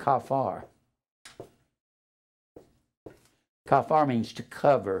from the word kafar. Kafar means to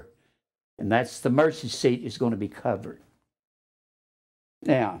cover. And that's the mercy seat is going to be covered.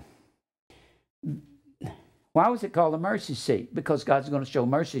 Now, why was it called the mercy seat? Because God's going to show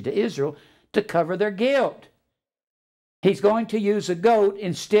mercy to Israel to cover their guilt. He's going to use a goat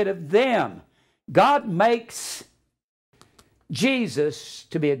instead of them. God makes Jesus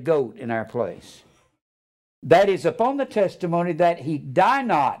to be a goat in our place. That is upon the testimony that he die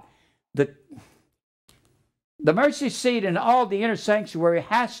not. The mercy seat in all the inner sanctuary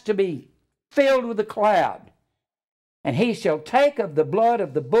has to be filled with a cloud. And he shall take of the blood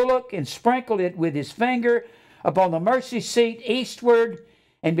of the bullock and sprinkle it with his finger upon the mercy seat eastward,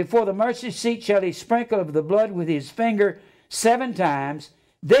 and before the mercy seat shall he sprinkle of the blood with his finger 7 times.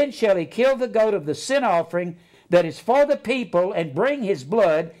 Then shall he kill the goat of the sin offering that is for the people, and bring his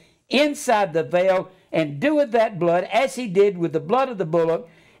blood inside the veil, and do with that blood as he did with the blood of the bullock,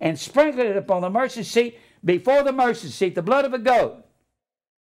 and sprinkle it upon the mercy seat before the mercy seat, the blood of a goat.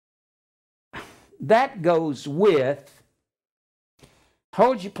 That goes with,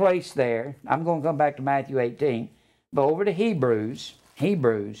 hold your place there. I'm going to come back to Matthew 18, but over to Hebrews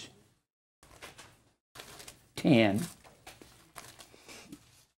 10.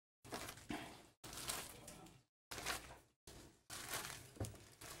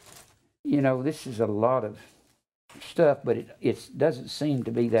 You know, this is a lot of stuff, but it doesn't seem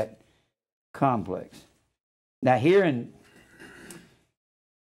to be that complex. Now here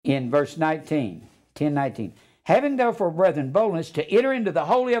in verse 19, 10:19, having therefore, brethren, boldness to enter into the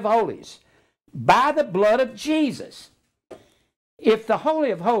Holy of Holies by the blood of Jesus. If the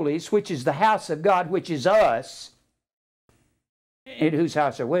Holy of Holies, which is the house of God, which is us, in whose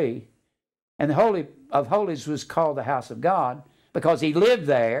house are we, and the Holy of Holies was called the house of God because he lived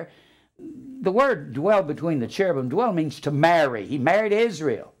there. The word dwell between the cherubim, dwell means to marry. He married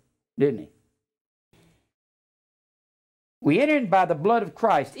Israel, didn't he? We enter in by the blood of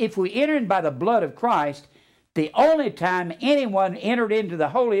Christ. If we enter in by the blood of Christ, the only time anyone entered into the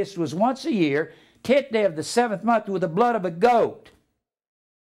holiest was once a year 10th day of the 7th month with the blood of a goat.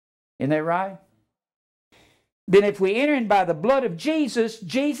 Isn't that right? Then if we enter in by the blood of Jesus,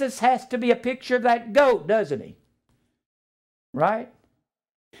 Jesus has to be a picture of that goat, doesn't he? Right?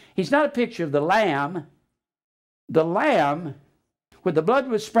 He's not a picture of the lamb. The lamb, when the blood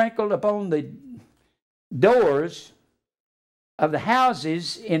was sprinkled upon the doors of the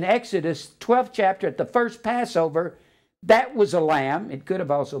houses in Exodus 12th chapter at the first Passover, that was a lamb. It could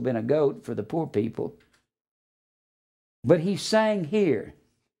have also been a goat for the poor people. But he's saying here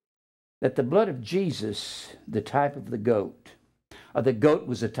that the blood of Jesus, the type of the goat, or the goat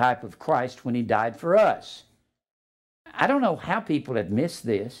was a type of Christ when he died for us. I don't know how people have missed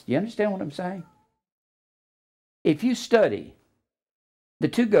this. Do you understand what I'm saying? If you study the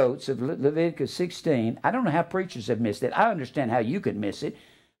two goats of Leviticus 16, I don't know how preachers have missed it. I understand how you could miss it,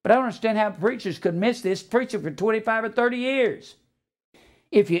 but I don't understand how preachers could miss this, preaching for 25 or 30 years.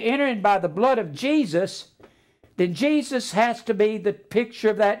 If you enter in by the blood of Jesus, then Jesus has to be the picture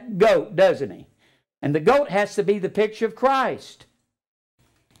of that goat, doesn't he? And the goat has to be the picture of Christ.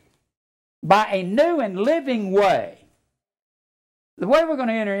 By a new and living way. The way we're going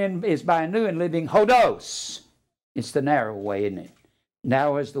to enter in is by a new and living hodos. It's the narrow way, isn't it?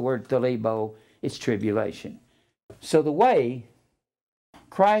 Narrow is the word thalibo. It's tribulation. So the way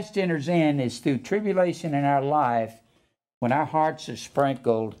Christ enters in is through tribulation in our life when our hearts are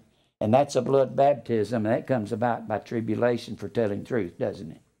sprinkled, and that's a blood baptism, and that comes about by tribulation for telling truth,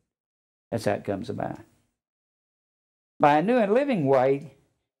 doesn't it? That's how it comes about. By a new and living way,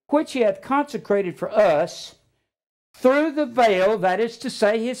 which he hath consecrated for us through the veil, that is to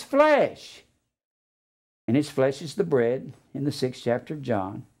say, his flesh. And his flesh is the bread in the 6th chapter of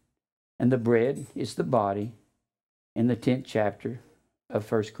John, and the bread is the body in the 10th chapter of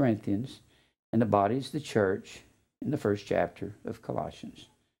 1 Corinthians, and the body is the church in the 1st chapter of Colossians.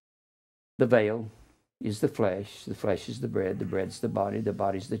 The veil is the flesh is the bread's the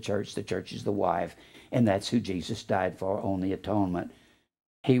body's the church is the wife, and that's who Jesus died for on the atonement.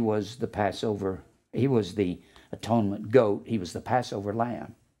 He was the Passover, he was the atonement goat, he was the Passover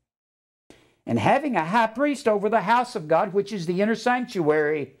lamb. And having a high priest over the house of God, which is the inner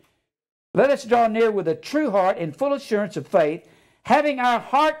sanctuary, let us draw near with a true heart in full assurance of faith, having our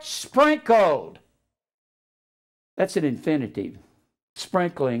hearts sprinkled. That's an infinitive.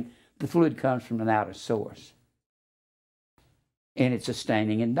 Sprinkling, the fluid comes from an outer source. And it's a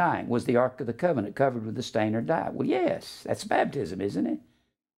staining and dyeing. Was the Ark of the Covenant covered with the stain or dye? Well, yes. That's baptism, isn't it?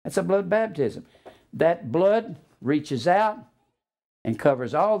 That's a blood baptism. That blood reaches out and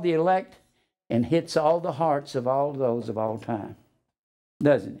covers all the elect and hits all the hearts of all those of all time.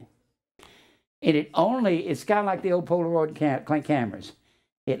 Doesn't it? And it's kind of like the old Polaroid cameras.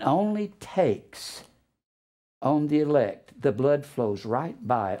 It only takes on the elect. The blood flows right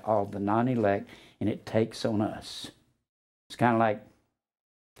by all the non-elect, and it takes on us. It's kind of like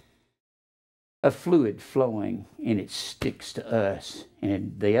a fluid flowing, and it sticks to us.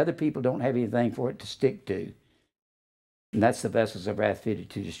 And the other people don't have anything for it to stick to. And that's the vessels of wrath fitted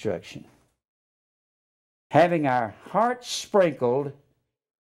to destruction. Having our hearts sprinkled,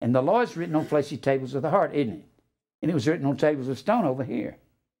 and the law is written on fleshy tables of the heart, isn't it? And it was written on tables of stone over here.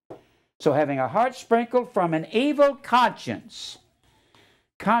 So having our hearts sprinkled from an evil conscience.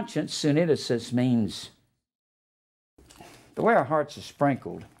 Conscience, suneticis, means the way our hearts are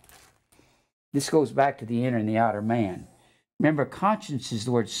sprinkled. This goes back to the inner and the outer man. Remember, conscience is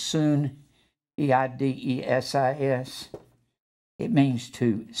the word sun, E-I-D-E-S-I-S. It means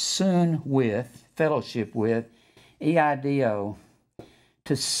to soon with, fellowship with, E-I-D-O,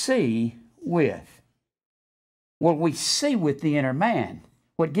 to see with. Well, we see with the inner man.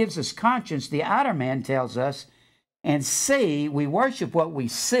 What gives us conscience, the outer man tells us, and see, we worship what we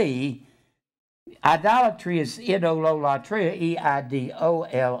see. Idolatry is idololatria,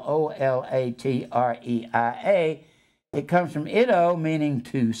 E-I-D-O-L-O-L-A-T-R-E-I-A. It comes from ido, meaning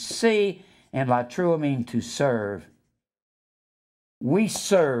to see, and latria, meaning to serve. We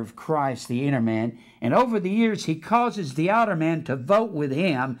serve Christ, the inner man, and over the years he causes the outer man to vote with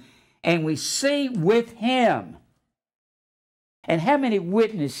him, and we see with him. And how many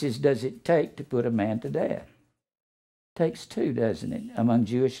witnesses does it take to put a man to death? It takes two, doesn't it, among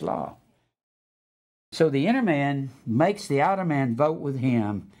Jewish law? So the inner man makes the outer man vote with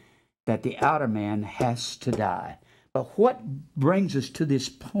him that the outer man has to die. But what brings us to this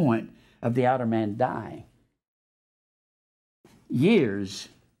point of the outer man dying? Years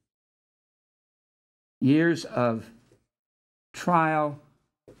of trial.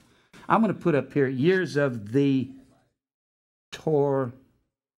 I'm going to put up here years of the tormentors,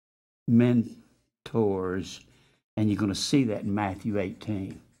 and you're going to see that in Matthew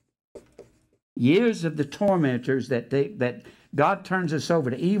 18. Years of the tormentors that God turns us over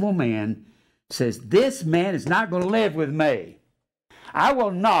to evil men, says, this man is not going to live with me. I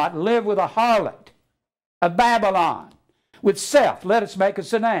will not live with a harlot of Babylon. With self, let us make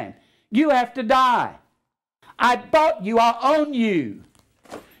us a name. You have to die. I bought you. I own you.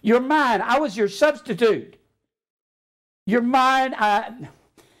 You're mine. I was your substitute. You're mine.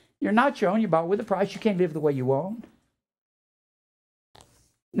 You're not your own. You bought with a price. You can't live the way you want.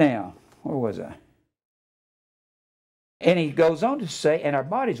 Now, where was I? And he goes on to say, and our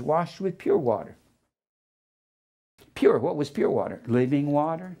bodies washed with pure water. Pure. What was pure water? Living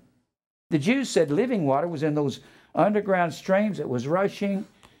water. The Jews said living water was in those underground streams that was rushing.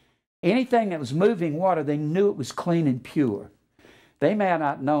 Anything that was moving water, they knew it was clean and pure. They may have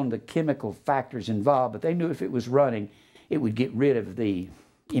not known the chemical factors involved, but they knew if it was running, it would get rid of the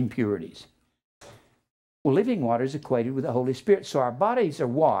impurities. Well, living water is equated with the Holy Spirit. So our bodies are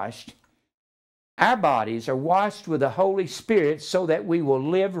washed. Our bodies are washed with the Holy Spirit so that we will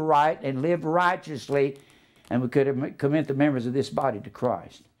live right and live righteously, and we could commit the members of this body to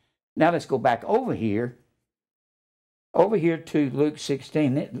Christ. Now let's go back over here to Luke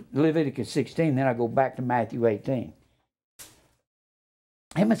 16, Leviticus 16, then I go back to Matthew 18.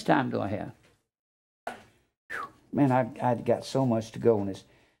 How much time do I have? Whew, man, I've got so much to go on this.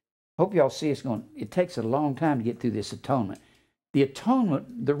 Hope y'all see it takes a long time to get through this atonement. The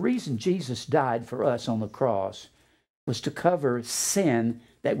atonement, the reason Jesus died for us on the cross was to cover sin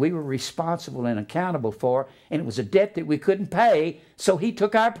that we were responsible and accountable for, and it was a debt that we couldn't pay, so he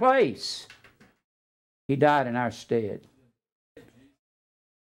took our place. He died in our stead.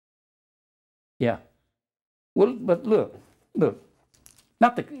 Yeah. Well, but look. He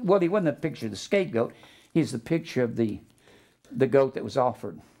wasn't the picture of the scapegoat. He's the picture of the goat that was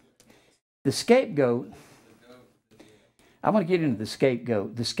offered. The scapegoat, I want to get into the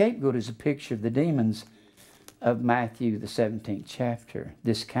scapegoat. The scapegoat is a picture of the demons of Matthew, the 17th chapter.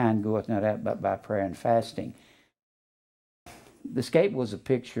 This kind goeth not out but by prayer and fasting. The scapegoat was a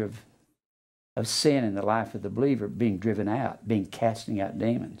picture of sin in the life of the believer being driven out, casting out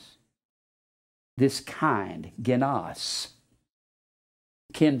demons. This kind, genos,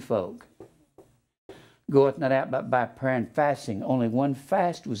 kinfolk, goeth not out but by prayer and fasting. Only one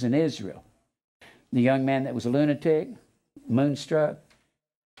fast was in Israel. The young man that was a lunatic, moonstruck,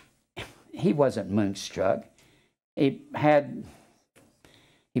 he wasn't moonstruck. He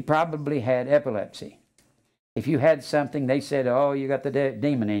probably had epilepsy. If you had something, they said, oh, you got the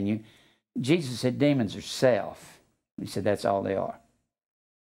demon in you. Jesus said demons are self. He said that's all they are.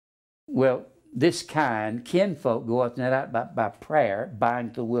 Well, this kind, kinfolk, goeth not out by prayer, buying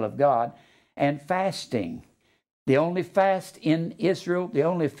to the will of God, and fasting. The only fast in Israel, the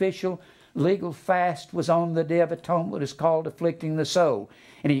only official legal fast was on the Day of Atonement. It's called afflicting the soul.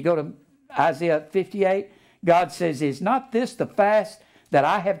 And if you go to Isaiah 58, God says, is not this the fast that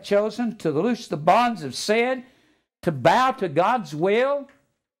I have chosen to loose the bonds of sin, to bow to God's will?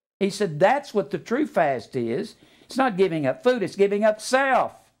 He said that's what the true fast is. It's not giving up food, it's giving up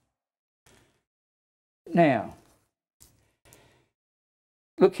self. Now,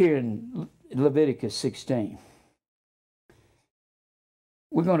 look here in Leviticus 16.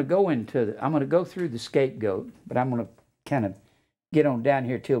 We're going to go I'm going to go through the scapegoat, but I'm going to kind of get on down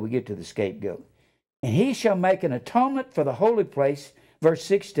here till we get to the scapegoat. And he shall make an atonement for the holy place, verse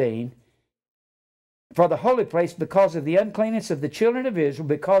 16, for the holy place because of the uncleanness of the children of Israel,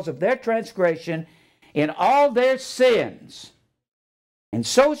 because of their transgression in all their sins. And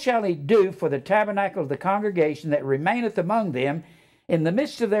so shall he do for the tabernacle of the congregation that remaineth among them in the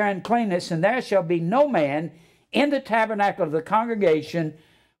midst of their uncleanness, and there shall be no man in the tabernacle of the congregation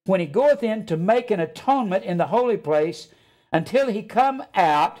when he goeth in to make an atonement in the holy place until he come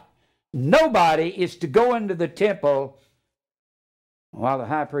out. Nobody is to go into the temple while the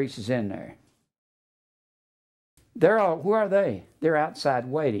high priest is in there. Where are they? They're outside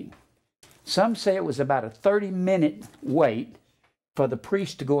waiting. Some say it was about a 30-minute wait for the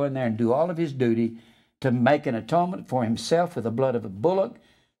priest to go in there and do all of his duty to make an atonement for himself with the blood of a bullock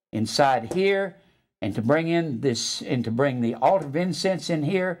inside here, and to bring in this, and to bring the altar of incense in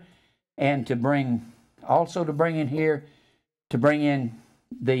here, and to bring in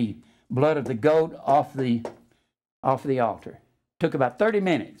the blood of the goat off the altar. Took about 30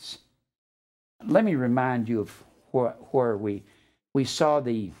 minutes. Let me remind you of where we saw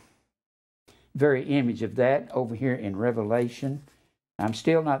the very image of that over here in Revelation. I'm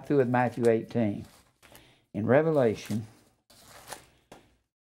still not through with Matthew 18. In Revelation,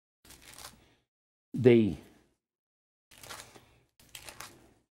 the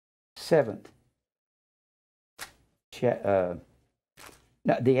 7th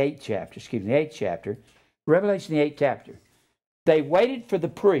No, the 8th chapter, excuse me, the 8th chapter. Revelation, the 8th chapter. They waited for the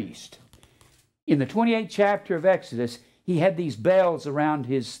priest. In the 28th chapter of Exodus, he had these bells around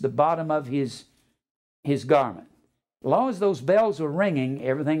the bottom of his garment. As long as those bells were ringing,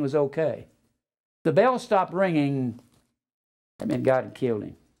 everything was okay. The bells stopped ringing, that meant God had killed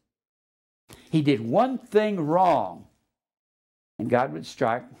him. He did one thing wrong, and God would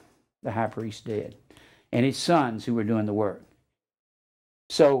strike the high priest dead and his sons who were doing the work.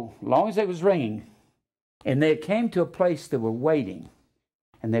 So long as it was ringing, and they came to a place that were waiting,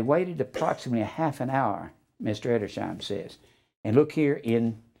 and they waited approximately a half an hour, Mr. Edersheim says. And look here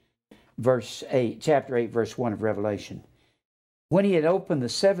in verse 8, chapter 8, verse 1 of Revelation. When he had opened the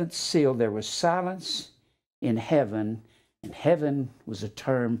 7th seal, there was silence in heaven, and heaven was a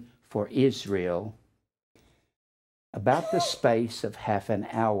term for Israel, about the space of half an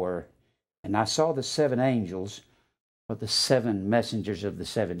hour. And I saw the 7 angels, or the 7 messengers of the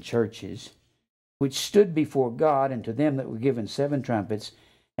 7 churches, which stood before God, and to them that were given 7 trumpets.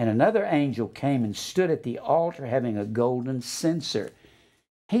 And another angel came and stood at the altar having a golden censer.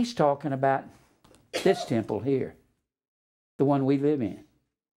 He's talking about this temple here, the one we live in.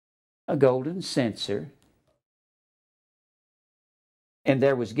 A golden censer. And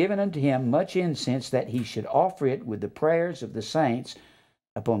there was given unto him much incense, that he should offer it with the prayers of the saints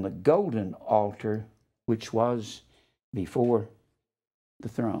upon the golden altar which was before the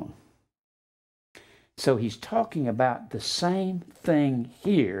throne. So he's talking about the same thing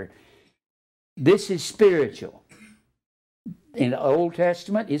here. This is spiritual. In the Old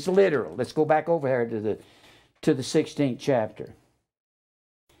Testament, it's literal. Let's go back over here to the 16th chapter.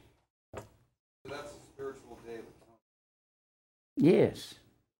 So that's a spiritual day of atonement. Yes,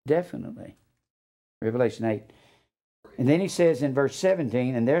 definitely. Revelation 8. And then he says in verse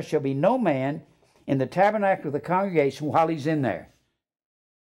 17, and there shall be no man in the tabernacle of the congregation while he's in there.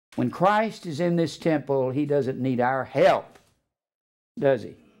 When Christ is in this temple, he doesn't need our help, does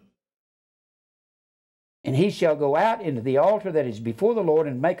he? And he shall go out into the altar that is before the Lord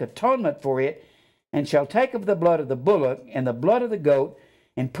and make atonement for it, and shall take of the blood of the bullock and the blood of the goat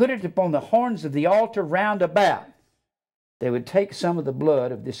and put it upon the horns of the altar round about. They would take some of the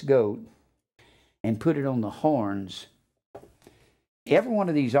blood of this goat and put it on the horns. Every one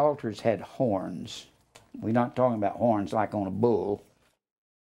of these altars had horns. We're not talking about horns like on a bull.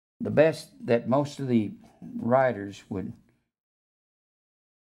 The best that most of the writers would,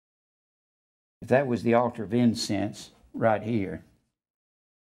 if that was the altar of incense right here,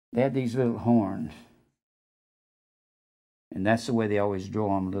 they had these little horns. And that's the way they always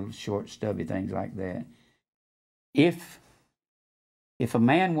draw them, little short, stubby things like that. If a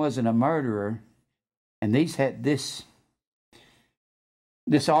man wasn't a murderer, and these had this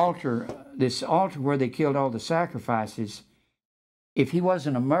altar where they killed all the sacrifices, if he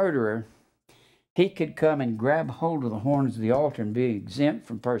wasn't a murderer, he could come and grab hold of the horns of the altar and be exempt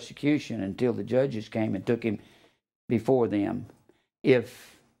from persecution until the judges came and took him before them.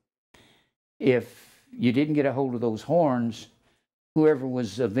 If you didn't get a hold of those horns, whoever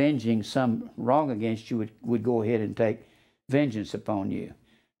was avenging some wrong against you would go ahead and take vengeance upon you.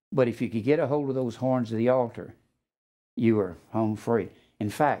 But if you could get a hold of those horns of the altar, you were home free. In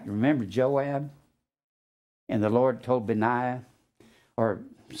fact, remember Joab? And the Lord told Benaiah, or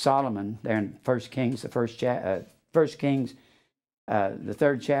Solomon, there in 1 Kings, the 3rd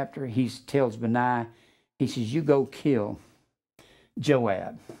chapter, he tells Benaiah, he says, you go kill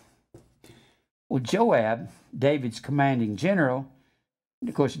Joab. Well, Joab, David's commanding general,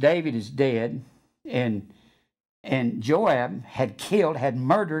 of course, David is dead, and Joab had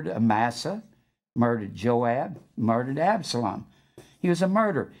murdered Amasa, murdered Joab, murdered Absalom. He was a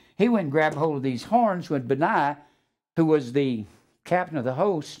murderer. He went and grabbed hold of these horns when Benaiah, who was the captain of the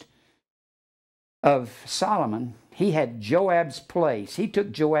host of Solomon, he had Joab's place. He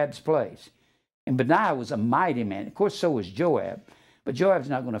took Joab's place. And Benaiah was a mighty man. Of course, so was Joab. But Joab's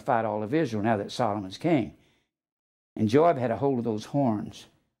not going to fight all of Israel now that Solomon's king. And Joab had a hold of those horns.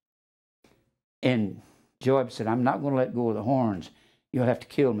 And Joab said, I'm not going to let go of the horns. You'll have to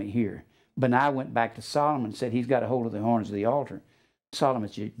kill me here. Benaiah went back to Solomon and said, he's got a hold of the horns of the altar. Solomon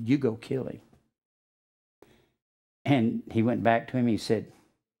said, you go kill him. And he went back to him. He said,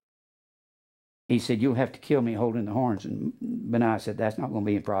 you'll have to kill me holding the horns. And Benaiah said, that's not going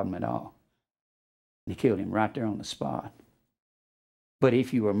to be a problem at all. And he killed him right there on the spot. But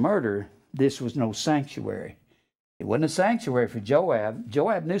if you were murder, this was no sanctuary. It wasn't a sanctuary for Joab.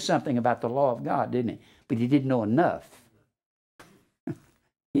 Joab knew something about the law of God, didn't he? But he didn't know enough.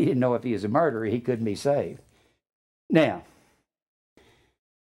 He didn't know if he was a murderer, he couldn't be saved. Now,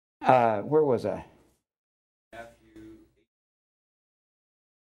 where was I?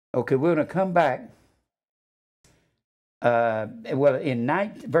 Okay, we're going to come back.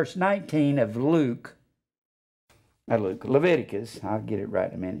 In verse 19 of Leviticus, I'll get it right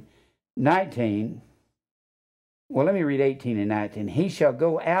in a minute. 19, well, let me read 18 and 19. He shall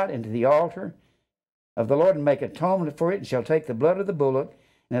go out into the altar of the Lord and make atonement for it, and shall take the blood of the bullock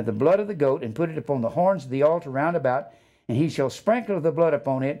and of the blood of the goat, and put it upon the horns of the altar round about, and he shall sprinkle the blood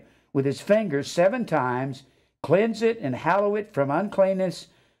upon it with his fingers 7 times, cleanse it and hallow it from uncleanness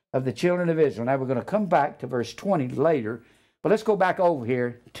of the children of Israel. Now we're going to come back to verse 20 later, but let's go back over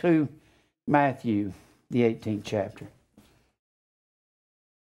here to Matthew, the 18th chapter.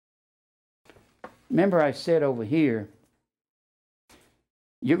 Remember I said over here,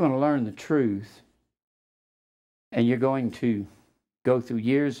 you're going to learn the truth, and you're going to go through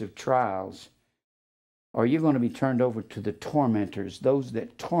years of trials, or you're going to be turned over to the tormentors, those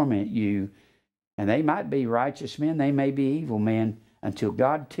that torment you, and they might be righteous men, they may be evil men, until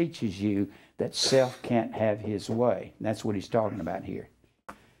God teaches you that self can't have his way. That's what he's talking about here.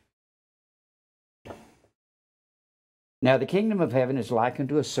 Now the kingdom of heaven is likened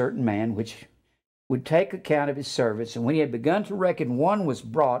to a certain man which would take account of his servants, and when he had begun to reckon, one was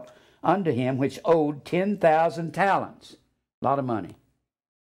brought unto him which owed 10,000 talents. A lot of money.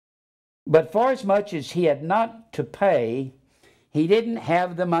 But forasmuch as he had not to pay, he didn't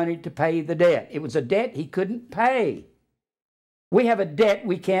have the money to pay the debt. It was a debt he couldn't pay. We have a debt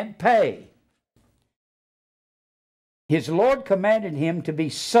we can't pay. His Lord commanded him to be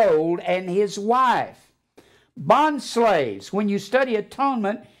sold, and his wife. Bond slaves. When you study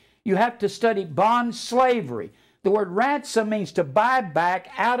atonement, you have to study bond slavery. The word ransom means to buy back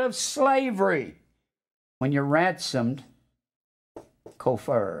out of slavery. When you're ransomed,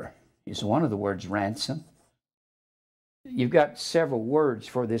 kofer is one of the words ransom. You've got several words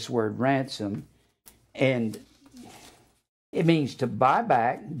for this word ransom, and it means to buy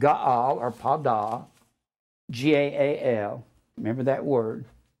back, ga'al or padah, G-A-A-L. Remember that word,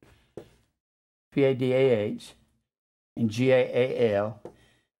 P-A-D-A-H, and G-A-A-L.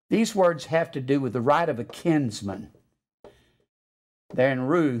 These words have to do with the right of a kinsman. There in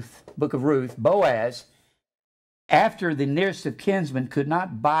Ruth, book of Ruth, Boaz, after the nearest of kinsmen could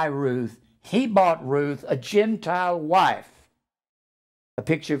not buy Ruth, he bought Ruth, a Gentile wife, a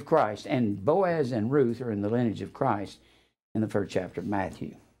picture of Christ. And Boaz and Ruth are in the lineage of Christ in the 1st chapter of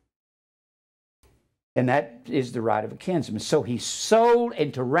Matthew. And that is the right of a kinsman. So he sold,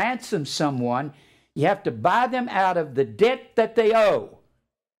 and to ransom someone, you have to buy them out of the debt that they owe.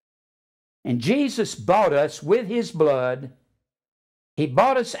 And Jesus bought us with his blood. He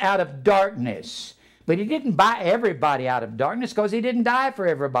bought us out of darkness. But he didn't buy everybody out of darkness, because he didn't die for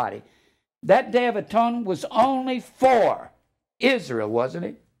everybody. That Day of Atonement was only for Israel, wasn't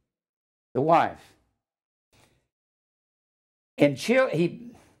it? The wife. And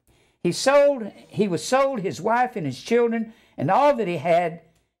he was sold, his wife and his children, and all that he had,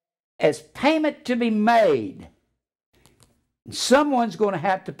 as payment to be made. Someone's going to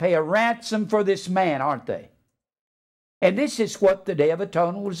have to pay a ransom for this man, aren't they? And this is what the Day of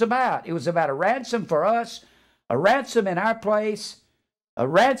Atonement was about. It was about a ransom for us, a ransom in our place, a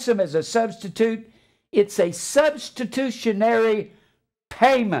ransom as a substitute. It's a substitutionary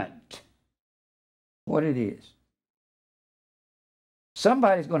payment. What it is.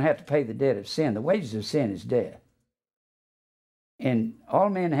 Somebody's going to have to pay the debt of sin. The wages of sin is death. And all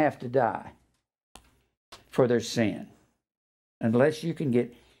men have to die for their sin. Unless you can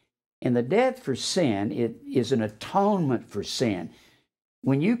get... And the death for sin, it is an atonement for sin.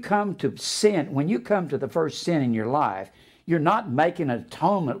 When you come to sin, when you come to the first sin in your life, you're not making an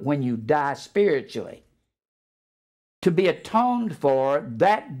atonement when you die spiritually. To be atoned for,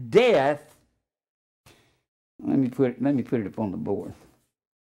 that death... Let me put it up on the board.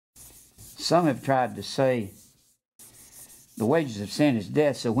 Some have tried to say the wages of sin is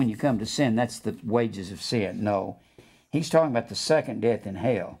death, so when you come to sin, that's the wages of sin. No. He's talking about the second death in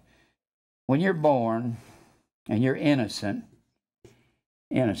hell. When you're born and you're innocent,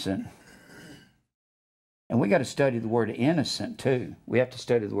 and we got to study the word innocent too. We have to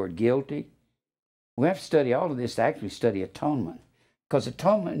study the word guilty. We have to study all of this to actually study atonement. Because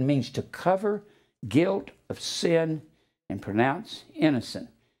atonement means to cover guilt of sin and pronounce innocent.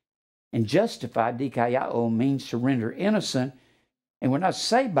 And justified, dikaiao, means to render innocent. And we're not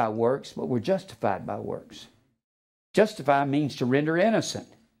saved by works, but we're justified by works. Justify means to render innocent.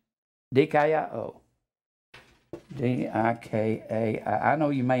 Dikaiao. D-I-K-A. I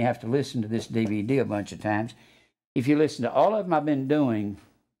know you may have to listen to this DVD a bunch of times. If you listen to all of them I've been doing,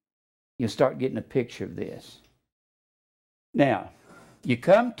 you'll start getting a picture of this. Now, you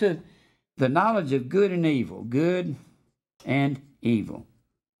come to the knowledge of good and evil. Good and evil.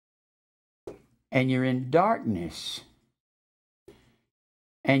 and you're in darkness,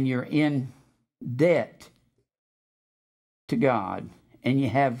 and you're in debt to God, and you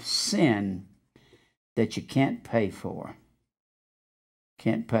have sin that you can't pay for.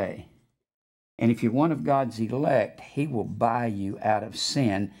 Can't pay. And if you're one of God's elect, He will buy you out of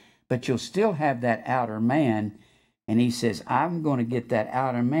sin, but you'll still have that outer man. And He says, I'm going to get that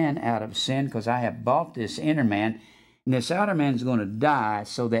outer man out of sin because I have bought this inner man. And this outer man's going to die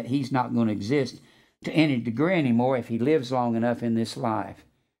so that he's not going to exist to any degree anymore if he lives long enough in this life.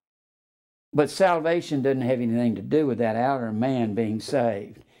 But salvation doesn't have anything to do with that outer man being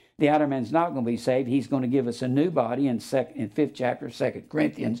saved. The outer man's not going to be saved. He's going to give us a new body in 5th chapter of 2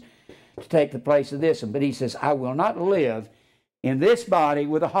 Corinthians to take the place of this one. But He says, I will not live in this body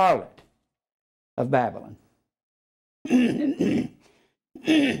with a harlot of Babylon. In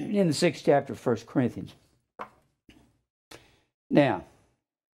the 6th chapter of 1 Corinthians. Now,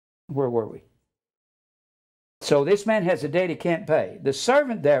 where were we? So this man has a debt he can't pay. The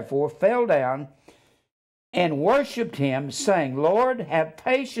servant therefore fell down and worshipped him, saying, Lord, have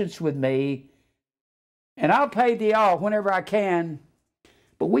patience with me, and I'll pay thee all whenever I can.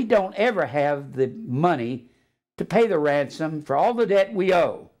 But we don't ever have the money to pay the ransom for all the debt we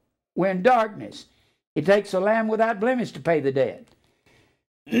owe. We're in darkness. It takes a lamb without blemish to pay the debt.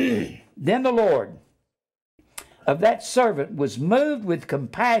 Then the Lord of that servant was moved with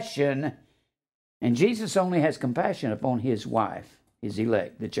compassion, and Jesus only has compassion upon His wife, His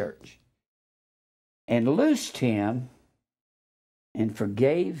elect, the church, and loosed him and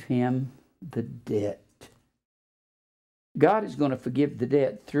forgave him the debt. God is going to forgive the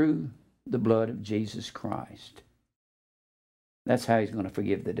debt through the blood of Jesus Christ. That's how He's going to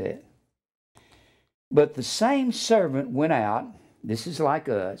forgive the debt. But the same servant went out. This is like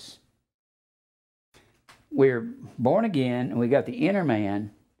us. We're born again, and we got the inner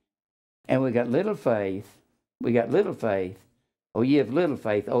man, and we got little faith. We got little faith. Oh, ye have little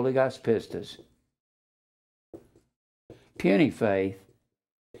faith, oligos pistis. Puny faith.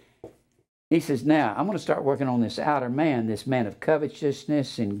 He says, now, I'm going to start working on this outer man, this man of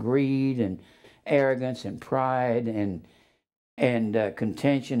covetousness and greed and arrogance and pride and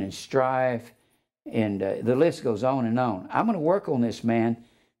contention and strife. And the list goes on and on. I'm going to work on this man.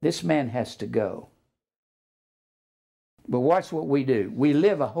 This man has to go. But watch what we do. We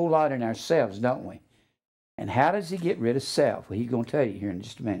live a whole lot in ourselves, don't we? And how does He get rid of self? Well, He's going to tell you here in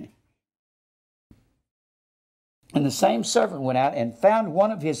just a minute. And the same servant went out and found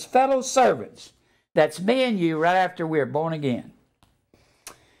one of his fellow servants. That's me and you right after we're born again.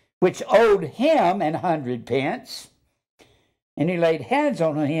 Which owed him 100 pence. And he laid hands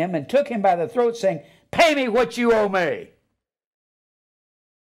on him and took him by the throat, saying, pay me what you owe me.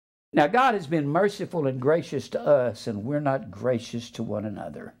 Now, God has been merciful and gracious to us, and we're not gracious to one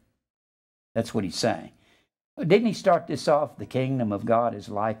another. That's what He's saying. Didn't He start this off? The kingdom of God is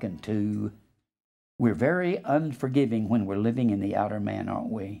likened to... We're very unforgiving when we're living in the outer man,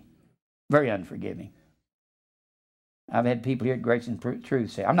 aren't we? Very unforgiving. I've had people here at Grace and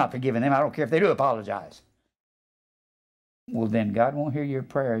Truth say, I'm not forgiving them. I don't care if they do apologize. Well, then God won't hear your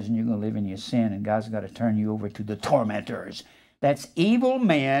prayers, and you're going to live in your sin, and God's got to turn you over to the tormentors. That's evil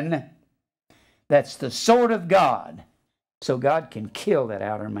men. That's the sword of God. So God can kill that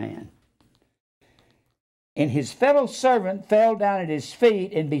outer man. And his fellow servant fell down at his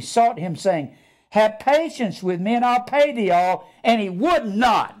feet and besought him, saying, have patience with me, and I'll pay thee all. And he would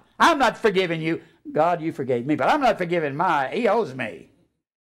not. I'm not forgiving you. God, you forgave me, but I'm not forgiving he owes me.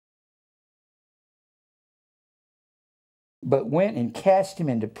 But went and cast him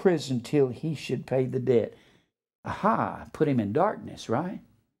into prison till he should pay the debt. Aha, put him in darkness, right?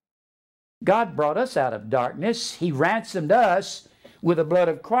 God brought us out of darkness. He ransomed us with the blood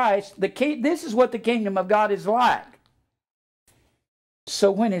of Christ. This is what the kingdom of God is like.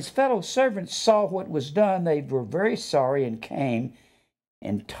 So when his fellow servants saw what was done, they were very sorry and came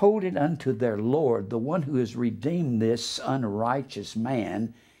and told it unto their Lord, the one who has redeemed this unrighteous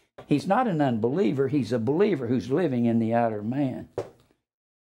man. He's not an unbeliever. He's a believer who's living in the outer man.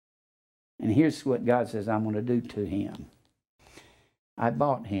 And here's what God says I'm going to do to him. I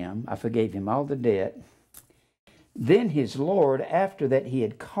bought him. I forgave him all the debt. Then his Lord, after that he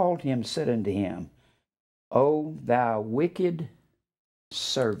had called him, said unto him, O thou wicked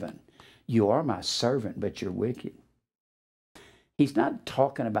servant. You are my servant, but you're wicked. He's not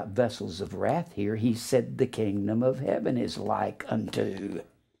talking about vessels of wrath here. He said the kingdom of heaven is like unto.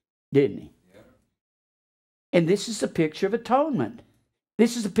 Didn't he? Yeah. And this is a picture of atonement.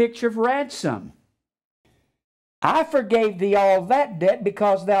 This is a picture of ransom. I forgave thee all that debt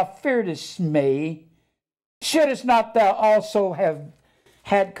because thou fearedest me. Shouldest not thou also have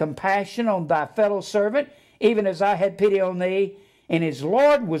had compassion on thy fellow servant, even as I had pity on thee. And his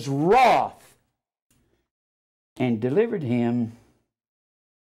Lord was wroth and delivered him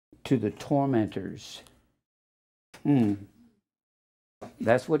to the tormentors.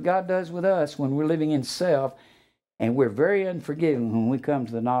 That's what God does with us when we're living in self and we're very unforgiving when we come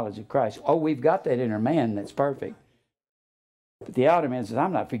to the knowledge of Christ. Oh, we've got that inner man that's perfect. But the outer man says,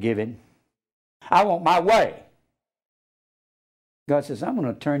 I'm not forgiving. I want my way. God says, I'm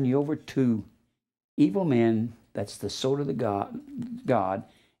going to turn you over to evil men. That's the sword of the God.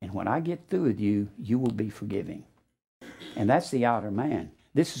 And when I get through with you, you will be forgiving. And that's the outer man.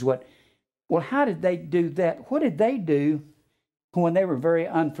 This is what, well, how did they do that? What did they do when they were very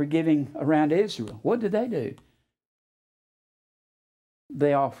unforgiving around Israel? What did they do?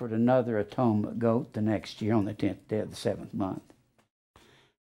 They offered another atonement goat the next year on the 10th day of the 7th month.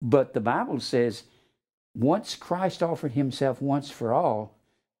 But the Bible says, once Christ offered himself once for all,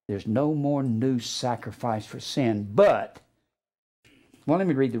 there's no more new sacrifice for sin. But, well, let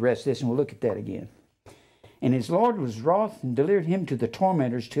me read the rest of this and we'll look at that again. And his Lord was wroth and delivered him to the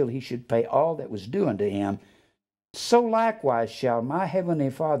tormentors till he should pay all that was due unto him. So likewise shall my heavenly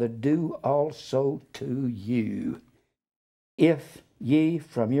Father do also to you, if ye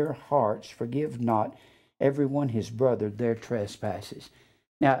from your hearts forgive not every one his brother their trespasses.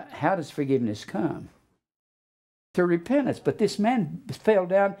 Now, how does forgiveness come? Through repentance. But this man fell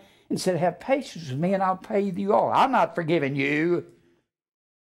down and said, have patience with me and I'll pay you all. I'm not forgiving you.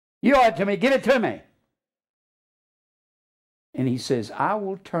 You owe it to me. Give it to me. And he says, I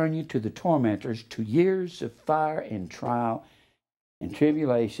will turn you to the tormentors, to years of fire and trial and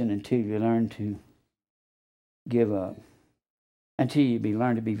tribulation until you learn to give up. Until you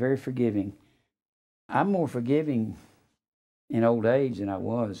learn to be very forgiving. I'm more forgiving in old age than I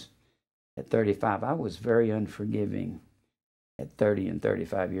was at 35. I was very unforgiving at 30 and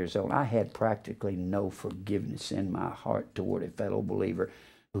 35 years old. I had practically no forgiveness in my heart toward a fellow believer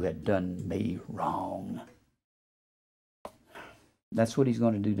who had done me wrong. That's what he's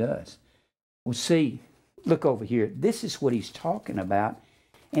going to do to us. Well, see, look over here. This is what he's talking about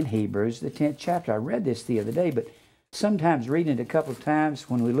in Hebrews, the 10th chapter. I read this the other day, but sometimes reading it a couple of times,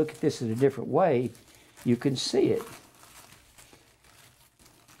 when we look at this in a different way, you can see it.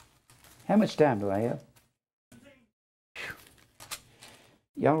 How much time do I have?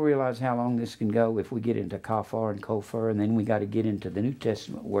 Y'all realize how long this can go if we get into kafar and kofar, and then we got to get into the New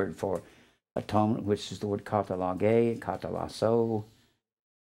Testament word for atonement, which is the word katalage, katalaso.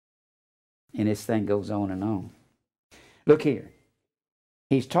 And this thing goes on and on. Look here.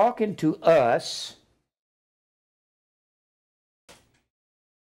 He's talking to us.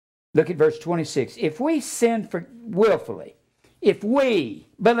 Look at verse 26. If we sin willfully, if we,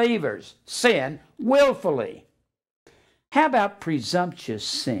 believers, sin willfully, how about presumptuous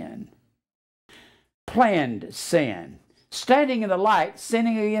sin? Planned sin. Standing in the light,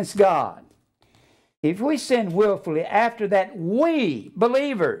 sinning against God. If we sin willfully, after that we,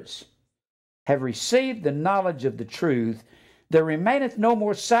 believers, have received the knowledge of the truth, there remaineth no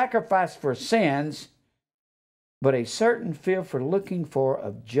more sacrifice for sins, but a certain fear for looking for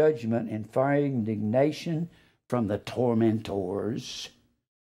of judgment and fiery indignation from the tormentors,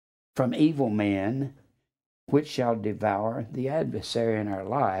 from evil men, which shall devour the adversary in our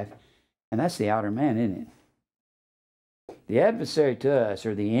life. And that's the outer man, isn't it? The adversary to us,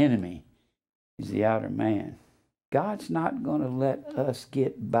 or the enemy, is the outer man. God's not going to let us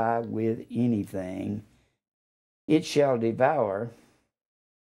get by with anything. It shall devour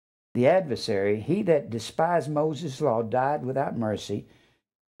the adversary. He that despised Moses' law died without mercy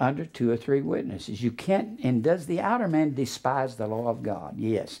under 2 or 3 witnesses. You can't, and does the outer man despise the law of God?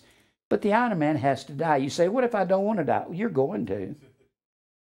 Yes. But the outer man has to die. You say, what if I don't want to die? Well, you're going to.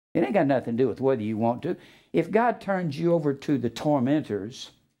 It ain't got nothing to do with whether you want to. If God turns you over to the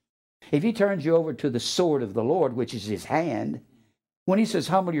tormentors, if he turns you over to the sword of the Lord, which is his hand, when he says,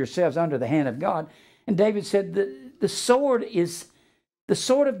 humble yourselves under the hand of God, and David said, the sword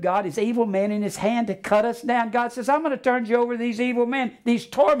of God is evil men in his hand to cut us down. God says, I'm going to turn you over to these evil men, these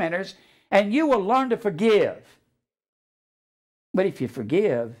tormentors, and you will learn to forgive. But if you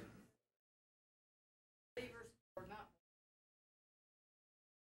forgive,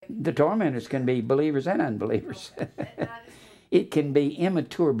 the tormentors can be believers and unbelievers. It can be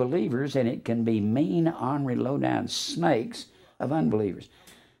immature believers, and it can be mean, ornery, low-down snakes of unbelievers.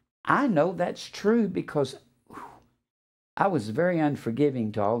 I know that's true because I was very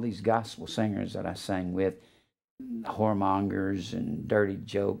unforgiving to all these gospel singers that I sang with, whoremongers and dirty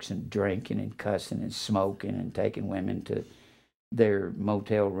jokes and drinking and cussing and smoking and taking women to their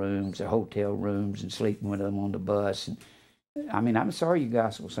motel rooms or hotel rooms and sleeping with them on the bus. And I mean, I'm sorry, you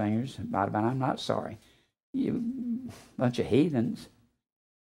gospel singers, but I'm not sorry. You bunch of heathens.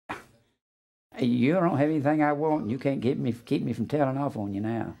 You don't have anything I want, and you can't keep me from telling off on you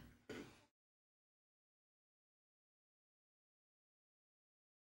now.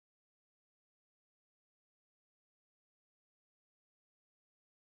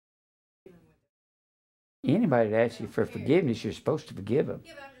 Anybody that asks you for forgiveness, you're supposed to forgive them.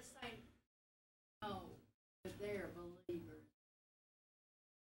 Yeah, but I'm just saying, no, but they're believers.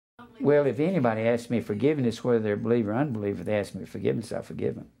 Well, if anybody asks me forgiveness, whether they're believer or unbeliever, they ask me forgiveness, I'll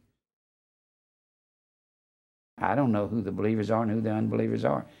forgive them. I don't know who the believers are and who the unbelievers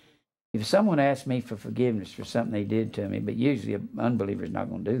are. If someone asks me for forgiveness for something they did to me, but usually an unbeliever is not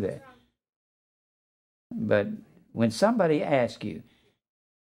going to do that. But when somebody asks you,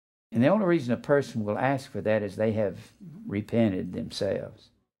 and the only reason a person will ask for that is they have repented themselves.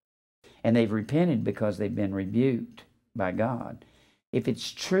 And they've repented because they've been rebuked by God. If it's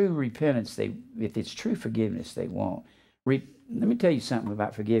true repentance, if it's true forgiveness, they won't. Let me tell you something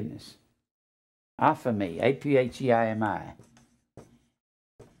about forgiveness. Aphemi, A-P-H-E-I-M-I.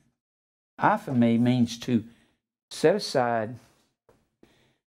 Aphemi means to set aside,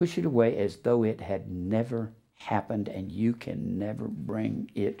 push it away as though it had never happened and you can never bring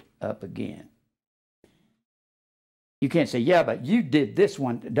it up again. You can't say, yeah, but you did this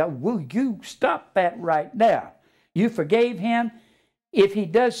one. Will you stop that right now? You forgave him. If he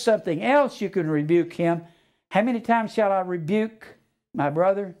does something else, you can rebuke him. How many times shall I rebuke my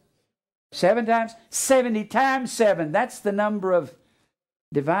brother? 7 times? 70 times 7. That's the number of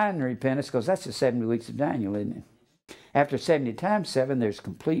divine repentance, because that's the 70 weeks of Daniel, isn't it? After 70 times 7, there's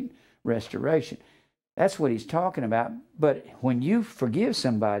complete restoration. That's what he's talking about. But when you forgive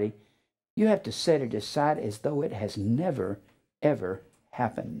somebody, you have to set it aside as though it has never, ever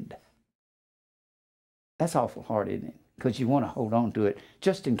happened. That's awful hard, isn't it? Because you want to hold on to it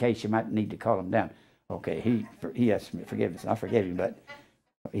just in case you might need to call him down. Okay, he asked me forgiveness, and I forgave him, but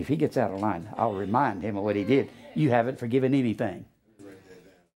if he gets out of line, I'll remind him of what he did. You haven't forgiven anything.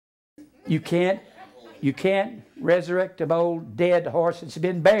 You can't resurrect an old dead horse that's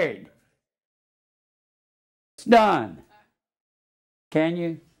been buried. It's done. Can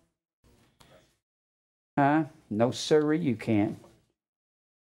you? Huh? No, sirree, you can't.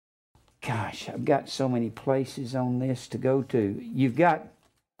 Gosh, I've got so many places on this to go to. You've got,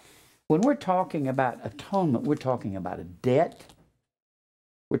 when we're talking about atonement, we're talking about a debt.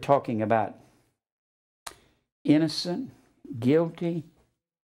 We're talking about innocent, guilty.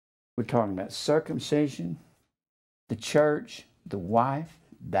 We're talking about circumcision, the church, the wife.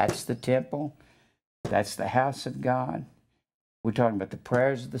 That's the temple. That's the house of God. We're talking about the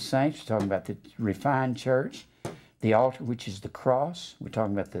prayers of the saints. We're talking about the refined church, the altar, which is the cross. We're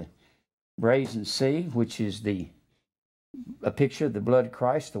talking about the brazen sea, which is a picture of the blood of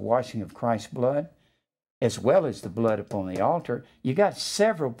Christ, the washing of Christ's blood, as well as the blood upon the altar. You got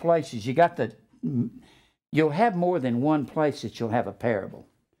several places. You'll have more than one place that you'll have a parable.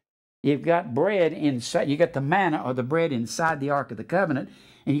 You've got bread inside. You got the manna or the bread inside the Ark of the Covenant,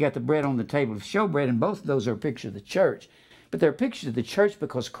 and you got the bread on the table of showbread, and both of those are a picture of the church. But they're pictures of the church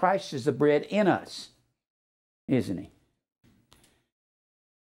because Christ is the bread in us, isn't he?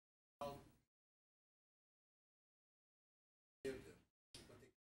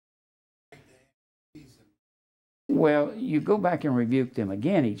 Well, you go back and rebuke them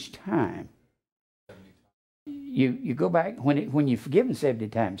again each time. You go back, when you forgive them 70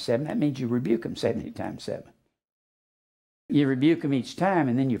 times 7, that means you rebuke them 70 times 7. You rebuke them each time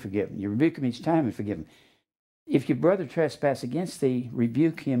and then you forgive them. You rebuke them each time and forgive them. If your brother trespass against thee,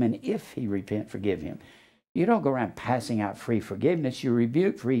 rebuke him, and if he repent, forgive him. You don't go around passing out free forgiveness. You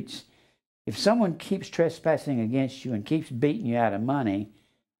rebuke for each. If someone keeps trespassing against you and keeps beating you out of money,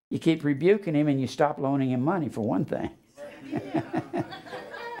 you keep rebuking him and you stop loaning him money, for one thing.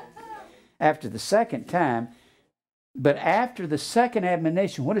 After the second time, but after the second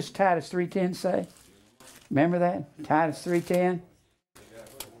admonition, what does Titus 3:10 say? Remember that? Titus 3:10?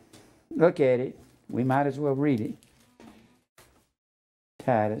 Look at it. We might as well read it.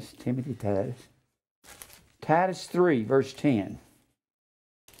 Titus 3, verse 10.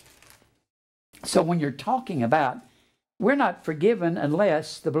 So when you're talking about, we're not forgiven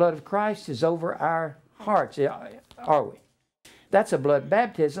unless the blood of Christ is over our hearts, are we? That's a blood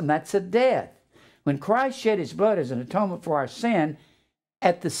baptism. That's a death. When Christ shed his blood as an atonement for our sin,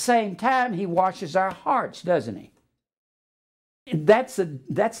 at the same time he washes our hearts, doesn't he? And that's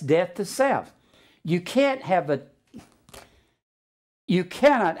death to self. You cannot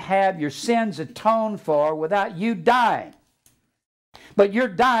have your sins atoned for without you dying. But your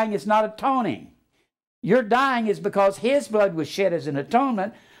dying is not atoning. Your dying is because His blood was shed as an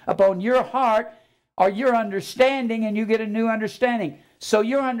atonement upon your heart or your understanding, and you get a new understanding. So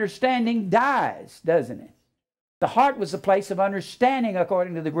your understanding dies, doesn't it? The heart was the place of understanding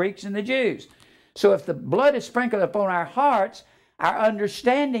according to the Greeks and the Jews. So if the blood is sprinkled upon our hearts, our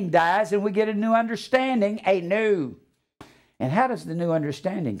understanding dies and we get a new understanding, anew. And how does the new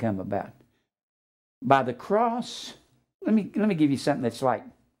understanding come about? By the cross. Let me give you something that's like,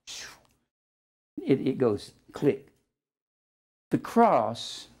 it goes click. The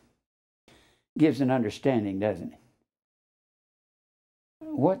cross gives an understanding, doesn't it?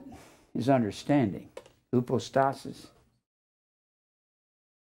 What is understanding? Hypostasis.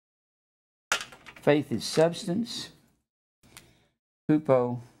 Faith is substance.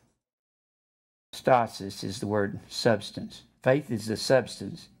 Hypostasis is the word substance. Faith is the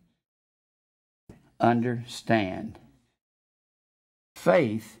substance. Understand.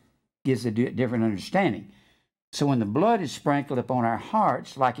 Faith gives a different understanding. So when the blood is sprinkled upon our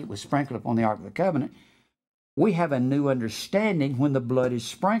hearts, like it was sprinkled upon the Ark of the Covenant, we have a new understanding when the blood is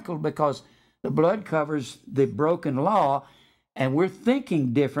sprinkled, because the blood covers the broken law, and we're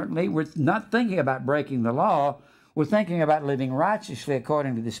thinking differently. We're not thinking about breaking the law. We're thinking about living righteously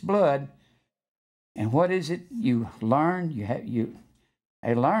according to this blood. And what is it you learn?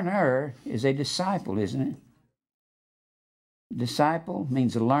 A learner is a disciple, isn't it? Disciple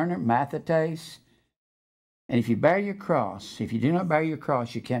means a learner, mathetes. And if you bear your cross, if you do not bear your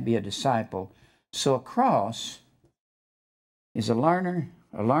cross, you can't be a disciple. So a cross is a learner.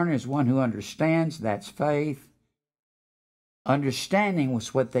 A learner is one who understands. That's faith. Understanding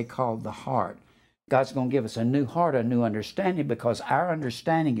was what they called the heart. God's going to give us a new heart, a new understanding, because our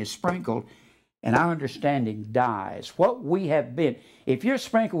understanding is sprinkled and our understanding dies. What we have been, if you're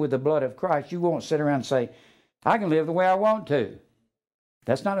sprinkled with the blood of Christ, you won't sit around and say, I can live the way I want to.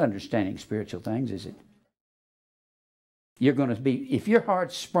 That's not understanding spiritual things, is it? You're going to be, if your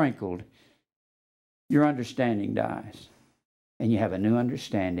heart's sprinkled, your understanding dies. And you have a new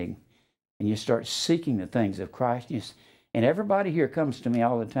understanding, and you start seeking the things of Christ. And everybody here comes to me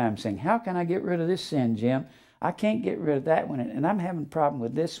all the time saying, how can I get rid of this sin, Jim? I can't get rid of that one, and I'm having a problem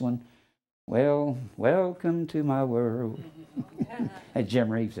with this one. Well, welcome to my world, as Jim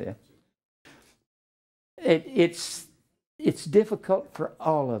Reeves said. It's difficult for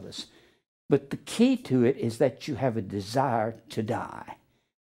all of us. But the key to it is that you have a desire to die.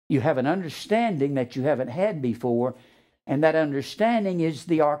 You have an understanding that you haven't had before, and that understanding is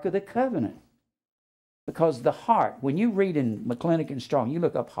the Ark of the Covenant. Because the heart, when you read in McClintock and Strong, you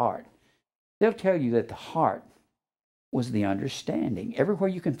look up heart, they'll tell you that the heart was the understanding. Everywhere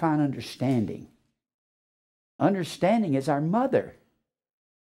you can find understanding. Understanding is our mother.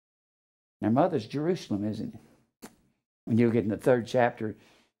 Our mother's Jerusalem, isn't it? When you get in the 3rd chapter,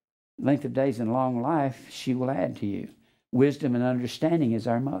 length of days and long life, she will add to you. Wisdom and understanding is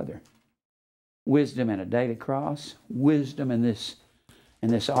our mother. Wisdom in a daily cross. Wisdom in this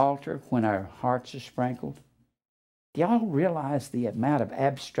altar when our hearts are sprinkled. Do y'all realize the amount of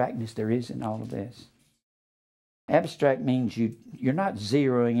abstractness there is in all of this? Abstract means you're not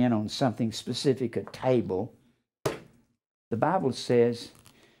zeroing in on something specific, a table. The Bible says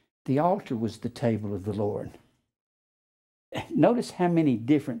the altar was the table of the Lord. Notice how many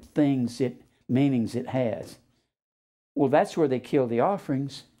different meanings it has. Well, that's where they kill the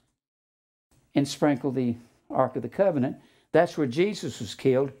offerings and sprinkle the Ark of the Covenant. That's where Jesus was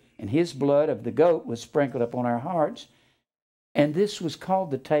killed, and His blood of the goat was sprinkled upon our hearts. And this was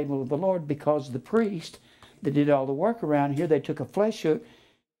called the table of the Lord because the priest that did all the work around here, they took a flesh hook,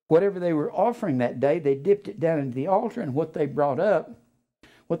 whatever they were offering that day, they dipped it down into the altar, and what they brought up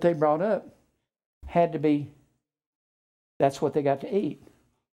had to be, that's what they got to eat.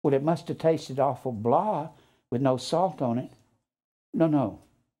 Well, it must have tasted awful blah with no salt on it. No.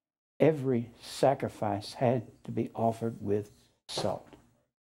 Every sacrifice had to be offered with salt.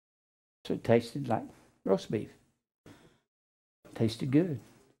 So it tasted like roast beef. It tasted good.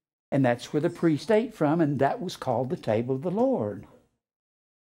 And that's where the priest ate from, and that was called the table of the Lord.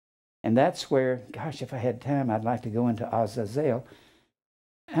 And that's where, gosh, if I had time, I'd like to go into Azazel.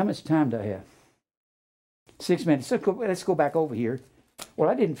 How much time do I have? 6 minutes. Let's go back over here. Well,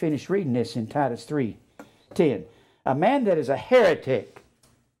 I didn't finish reading this in Titus 3:10. A man that is a heretic,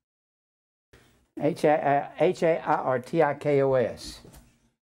 H-A-I-R-T-I-K-O-S.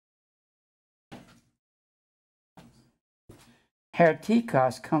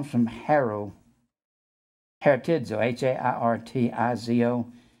 Heretikos comes from hero. Heretizo, H-A-I-R-T-I-Z-O.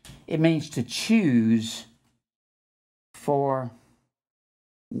 It means to choose for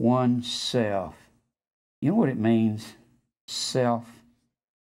oneself. You know what it means? Self-will.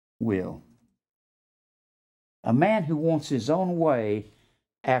 A man who wants his own way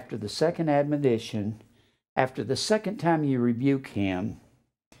after the second admonition, after the second time you rebuke him,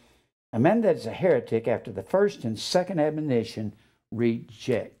 a man that is a heretic after the first and second admonition,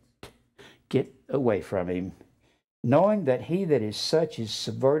 reject. Get away from him, knowing that he that is such is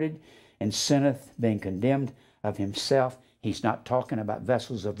subverted and sinneth, being condemned of himself. He's not talking about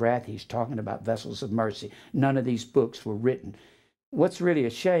vessels of wrath. He's talking about vessels of mercy. None of these books were written. What's really a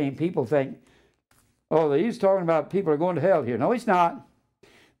shame, people think, oh, he's talking about people are going to hell here. No, he's not.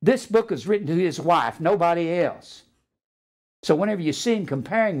 This book is written to his wife, nobody else. So whenever you see him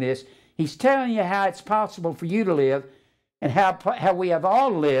comparing this, he's telling you how it's possible for you to live and how we have all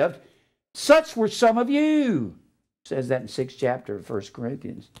lived. Such were some of you. It says that in 6th chapter of 1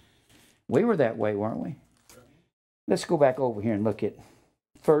 Corinthians. We were that way, weren't we? Let's go back over here and look at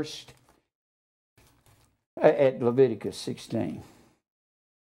at Leviticus 16.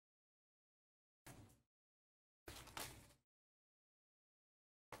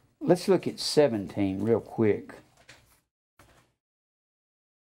 Let's look at 17 real quick.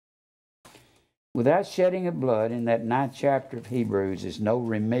 Without shedding of blood, in that 9th chapter of Hebrews, is no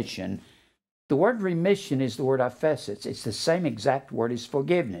remission. The word remission is the word aphesis. It's the same exact word as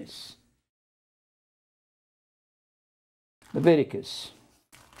forgiveness. Leviticus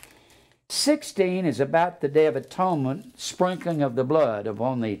 16 is about the Day of Atonement, sprinkling of the blood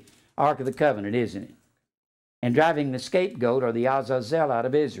upon the Ark of the Covenant, isn't it? And driving the scapegoat or the Azazel out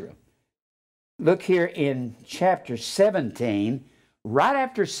of Israel. Look here in chapter 17, right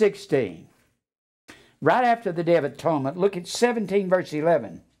after 16, right after the Day of Atonement. Look at 17 verse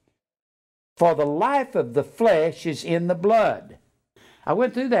 11. For the life of the flesh is in the blood. I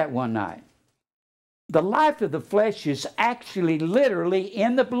went through that one night. The life of the flesh is actually literally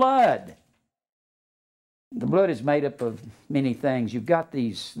in the blood. The blood is made up of many things. You've got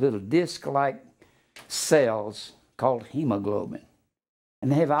these little disc-like cells called hemoglobin,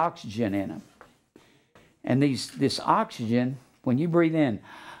 and they have oxygen in them. And this oxygen, when you breathe in,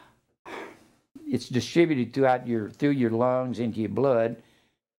 it's distributed through your lungs into your blood,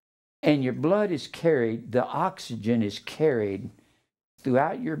 and your blood is carried, the oxygen is carried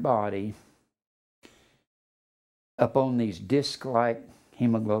throughout your body upon these disc-like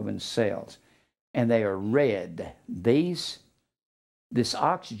hemoglobin cells, and they are red. This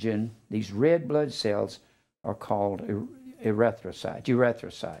oxygen, these red blood cells, are called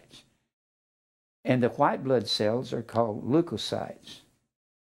erythrocytes. And the white blood cells are called leukocytes.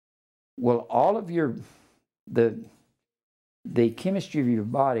 Well, all of the chemistry of your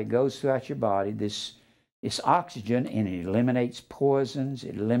body goes throughout your body, this oxygen, and it eliminates poisons,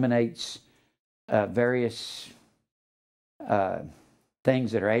 it eliminates various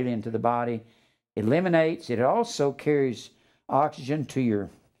things that are alien to the body. It also carries oxygen to your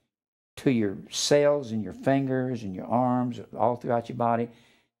cells in your fingers and your arms, all throughout your body,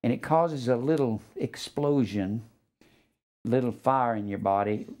 and it causes a little explosion, little fire in your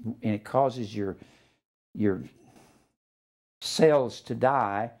body, and it causes your cells to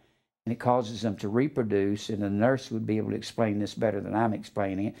die, and it causes them to reproduce. And the nurse would be able to explain this better than I'm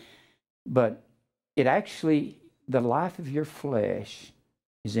explaining it. But it actually, the life of your flesh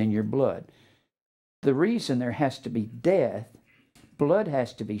is in your blood. The reason there has to be death, blood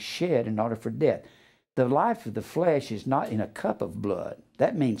has to be shed in order for death. The life of the flesh is not in a cup of blood.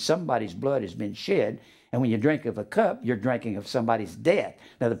 That means somebody's blood has been shed, and when you drink of a cup, you're drinking of somebody's death.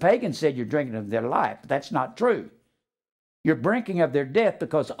 Now, the pagan said you're drinking of their life, but that's not true. You're drinking of their death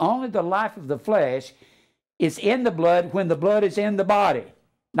because only the life of the flesh is in the blood when the blood is in the body,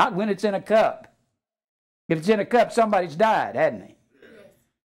 not when it's in a cup. If it's in a cup, somebody's died, hadn't he?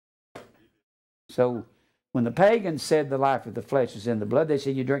 So when the pagans said the life of the flesh is in the blood, they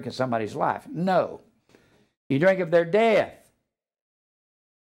said you're drinking somebody's life. No. You drink of their death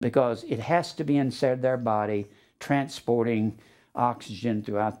because it has to be inside their body, transporting oxygen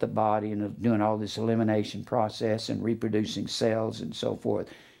throughout the body and doing all this elimination process and reproducing cells and so forth.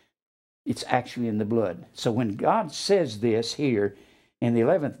 It's actually in the blood. So when God says this here in the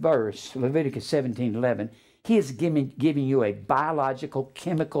 11th verse, Leviticus 17:11, he is giving you a biological,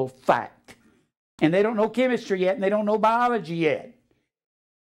 chemical fact. And they don't know chemistry yet, and they don't know biology yet.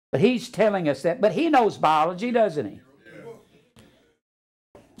 But he's telling us that. But he knows biology, doesn't he?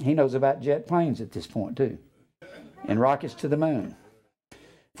 He knows about jet planes at this point, too. And rockets to the moon.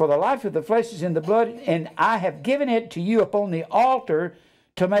 For the life of the flesh is in the blood, and I have given it to you upon the altar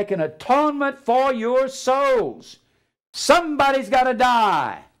to make an atonement for your souls. Somebody's got to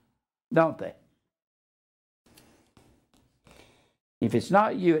die, don't they? If it's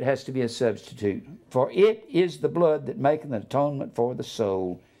not you, it has to be a substitute. For it is the blood that maketh an atonement for the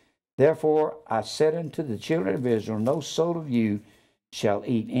soul. Therefore I said unto the children of Israel, no soul of you shall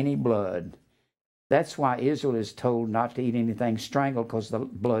eat any blood. That's why Israel is told not to eat anything strangled, because the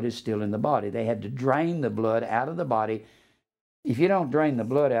blood is still in the body. They had to drain the blood out of the body. If you don't drain the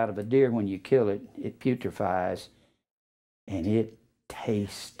blood out of a deer when you kill it, it putrefies, and it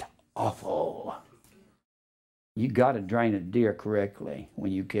tastes awful. You got to drain a deer correctly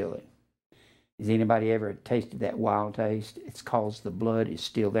when you kill it. Has anybody ever tasted that wild taste? It's because the blood is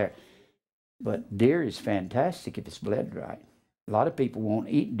still there. But deer is fantastic if it's bled right. A lot of people won't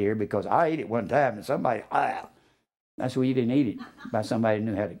eat deer because I ate it one time and somebody, that's why you didn't eat it, by somebody who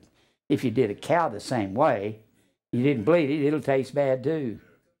knew how to. If you did a cow the same way, you didn't bleed it, it'll taste bad too.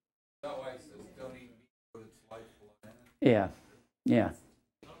 Yeah, yeah.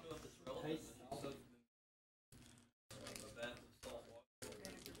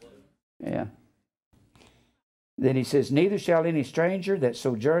 Yeah. Then he says, neither shall any stranger that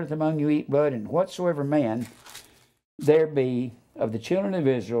sojourneth among you eat blood, and whatsoever man there be of the children of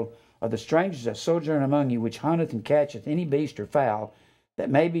Israel, or the strangers that sojourn among you, which hunteth and catcheth any beast or fowl that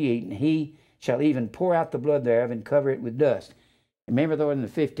may be eaten, he shall even pour out the blood thereof and cover it with dust. Remember though in the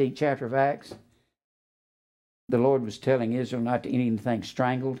 15th chapter of Acts, the Lord was telling Israel not to eat anything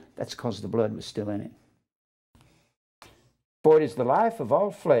strangled. That's because the blood was still in it. For it is the life of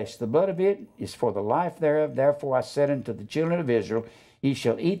all flesh, the blood of it is for the life thereof. Therefore I said unto the children of Israel, ye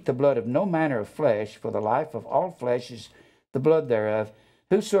shall eat the blood of no manner of flesh, for the life of all flesh is the blood thereof.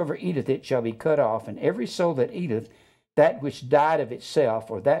 Whosoever eateth it shall be cut off, and every soul that eateth that which died of itself,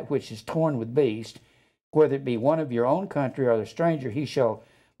 or that which is torn with beast, whether it be one of your own country or the stranger, he shall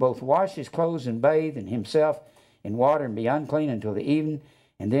both wash his clothes and bathe in himself in water, and be unclean until the even,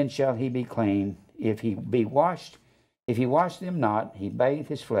 and then shall he be clean. If he wash them not, he bathe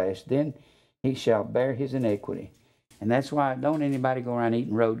his flesh, then he shall bear his iniquity. And that's why don't anybody go around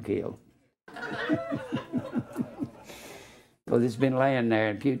eating roadkill. Because it's been laying there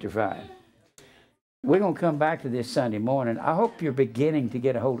and putrefied. We're going to come back to this Sunday morning. I hope you're beginning to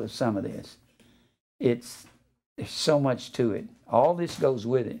get a hold of some of this. There's so much to it. All this goes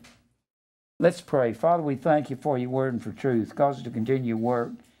with it. Let's pray. Father, we thank you for your word and for truth. Cause us to continue your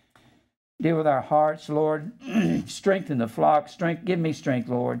work. Deal with our hearts, Lord. Strengthen the flock. Give me strength,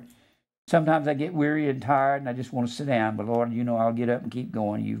 Lord. Sometimes I get weary and tired and I just want to sit down. But Lord, you know I'll get up and keep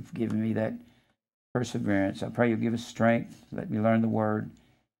going. You've given me that perseverance. I pray you'll give us strength. Let me learn the word.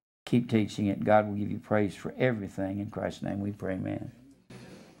 Keep teaching it. God will give you praise for everything. In Christ's name we pray, amen.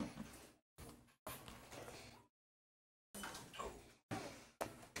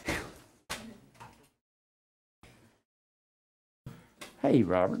 Hey,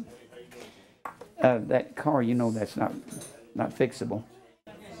 Robert. That car, you know that's not fixable.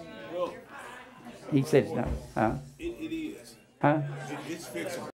 He said it's not. Huh? It is. Huh? It's fixable.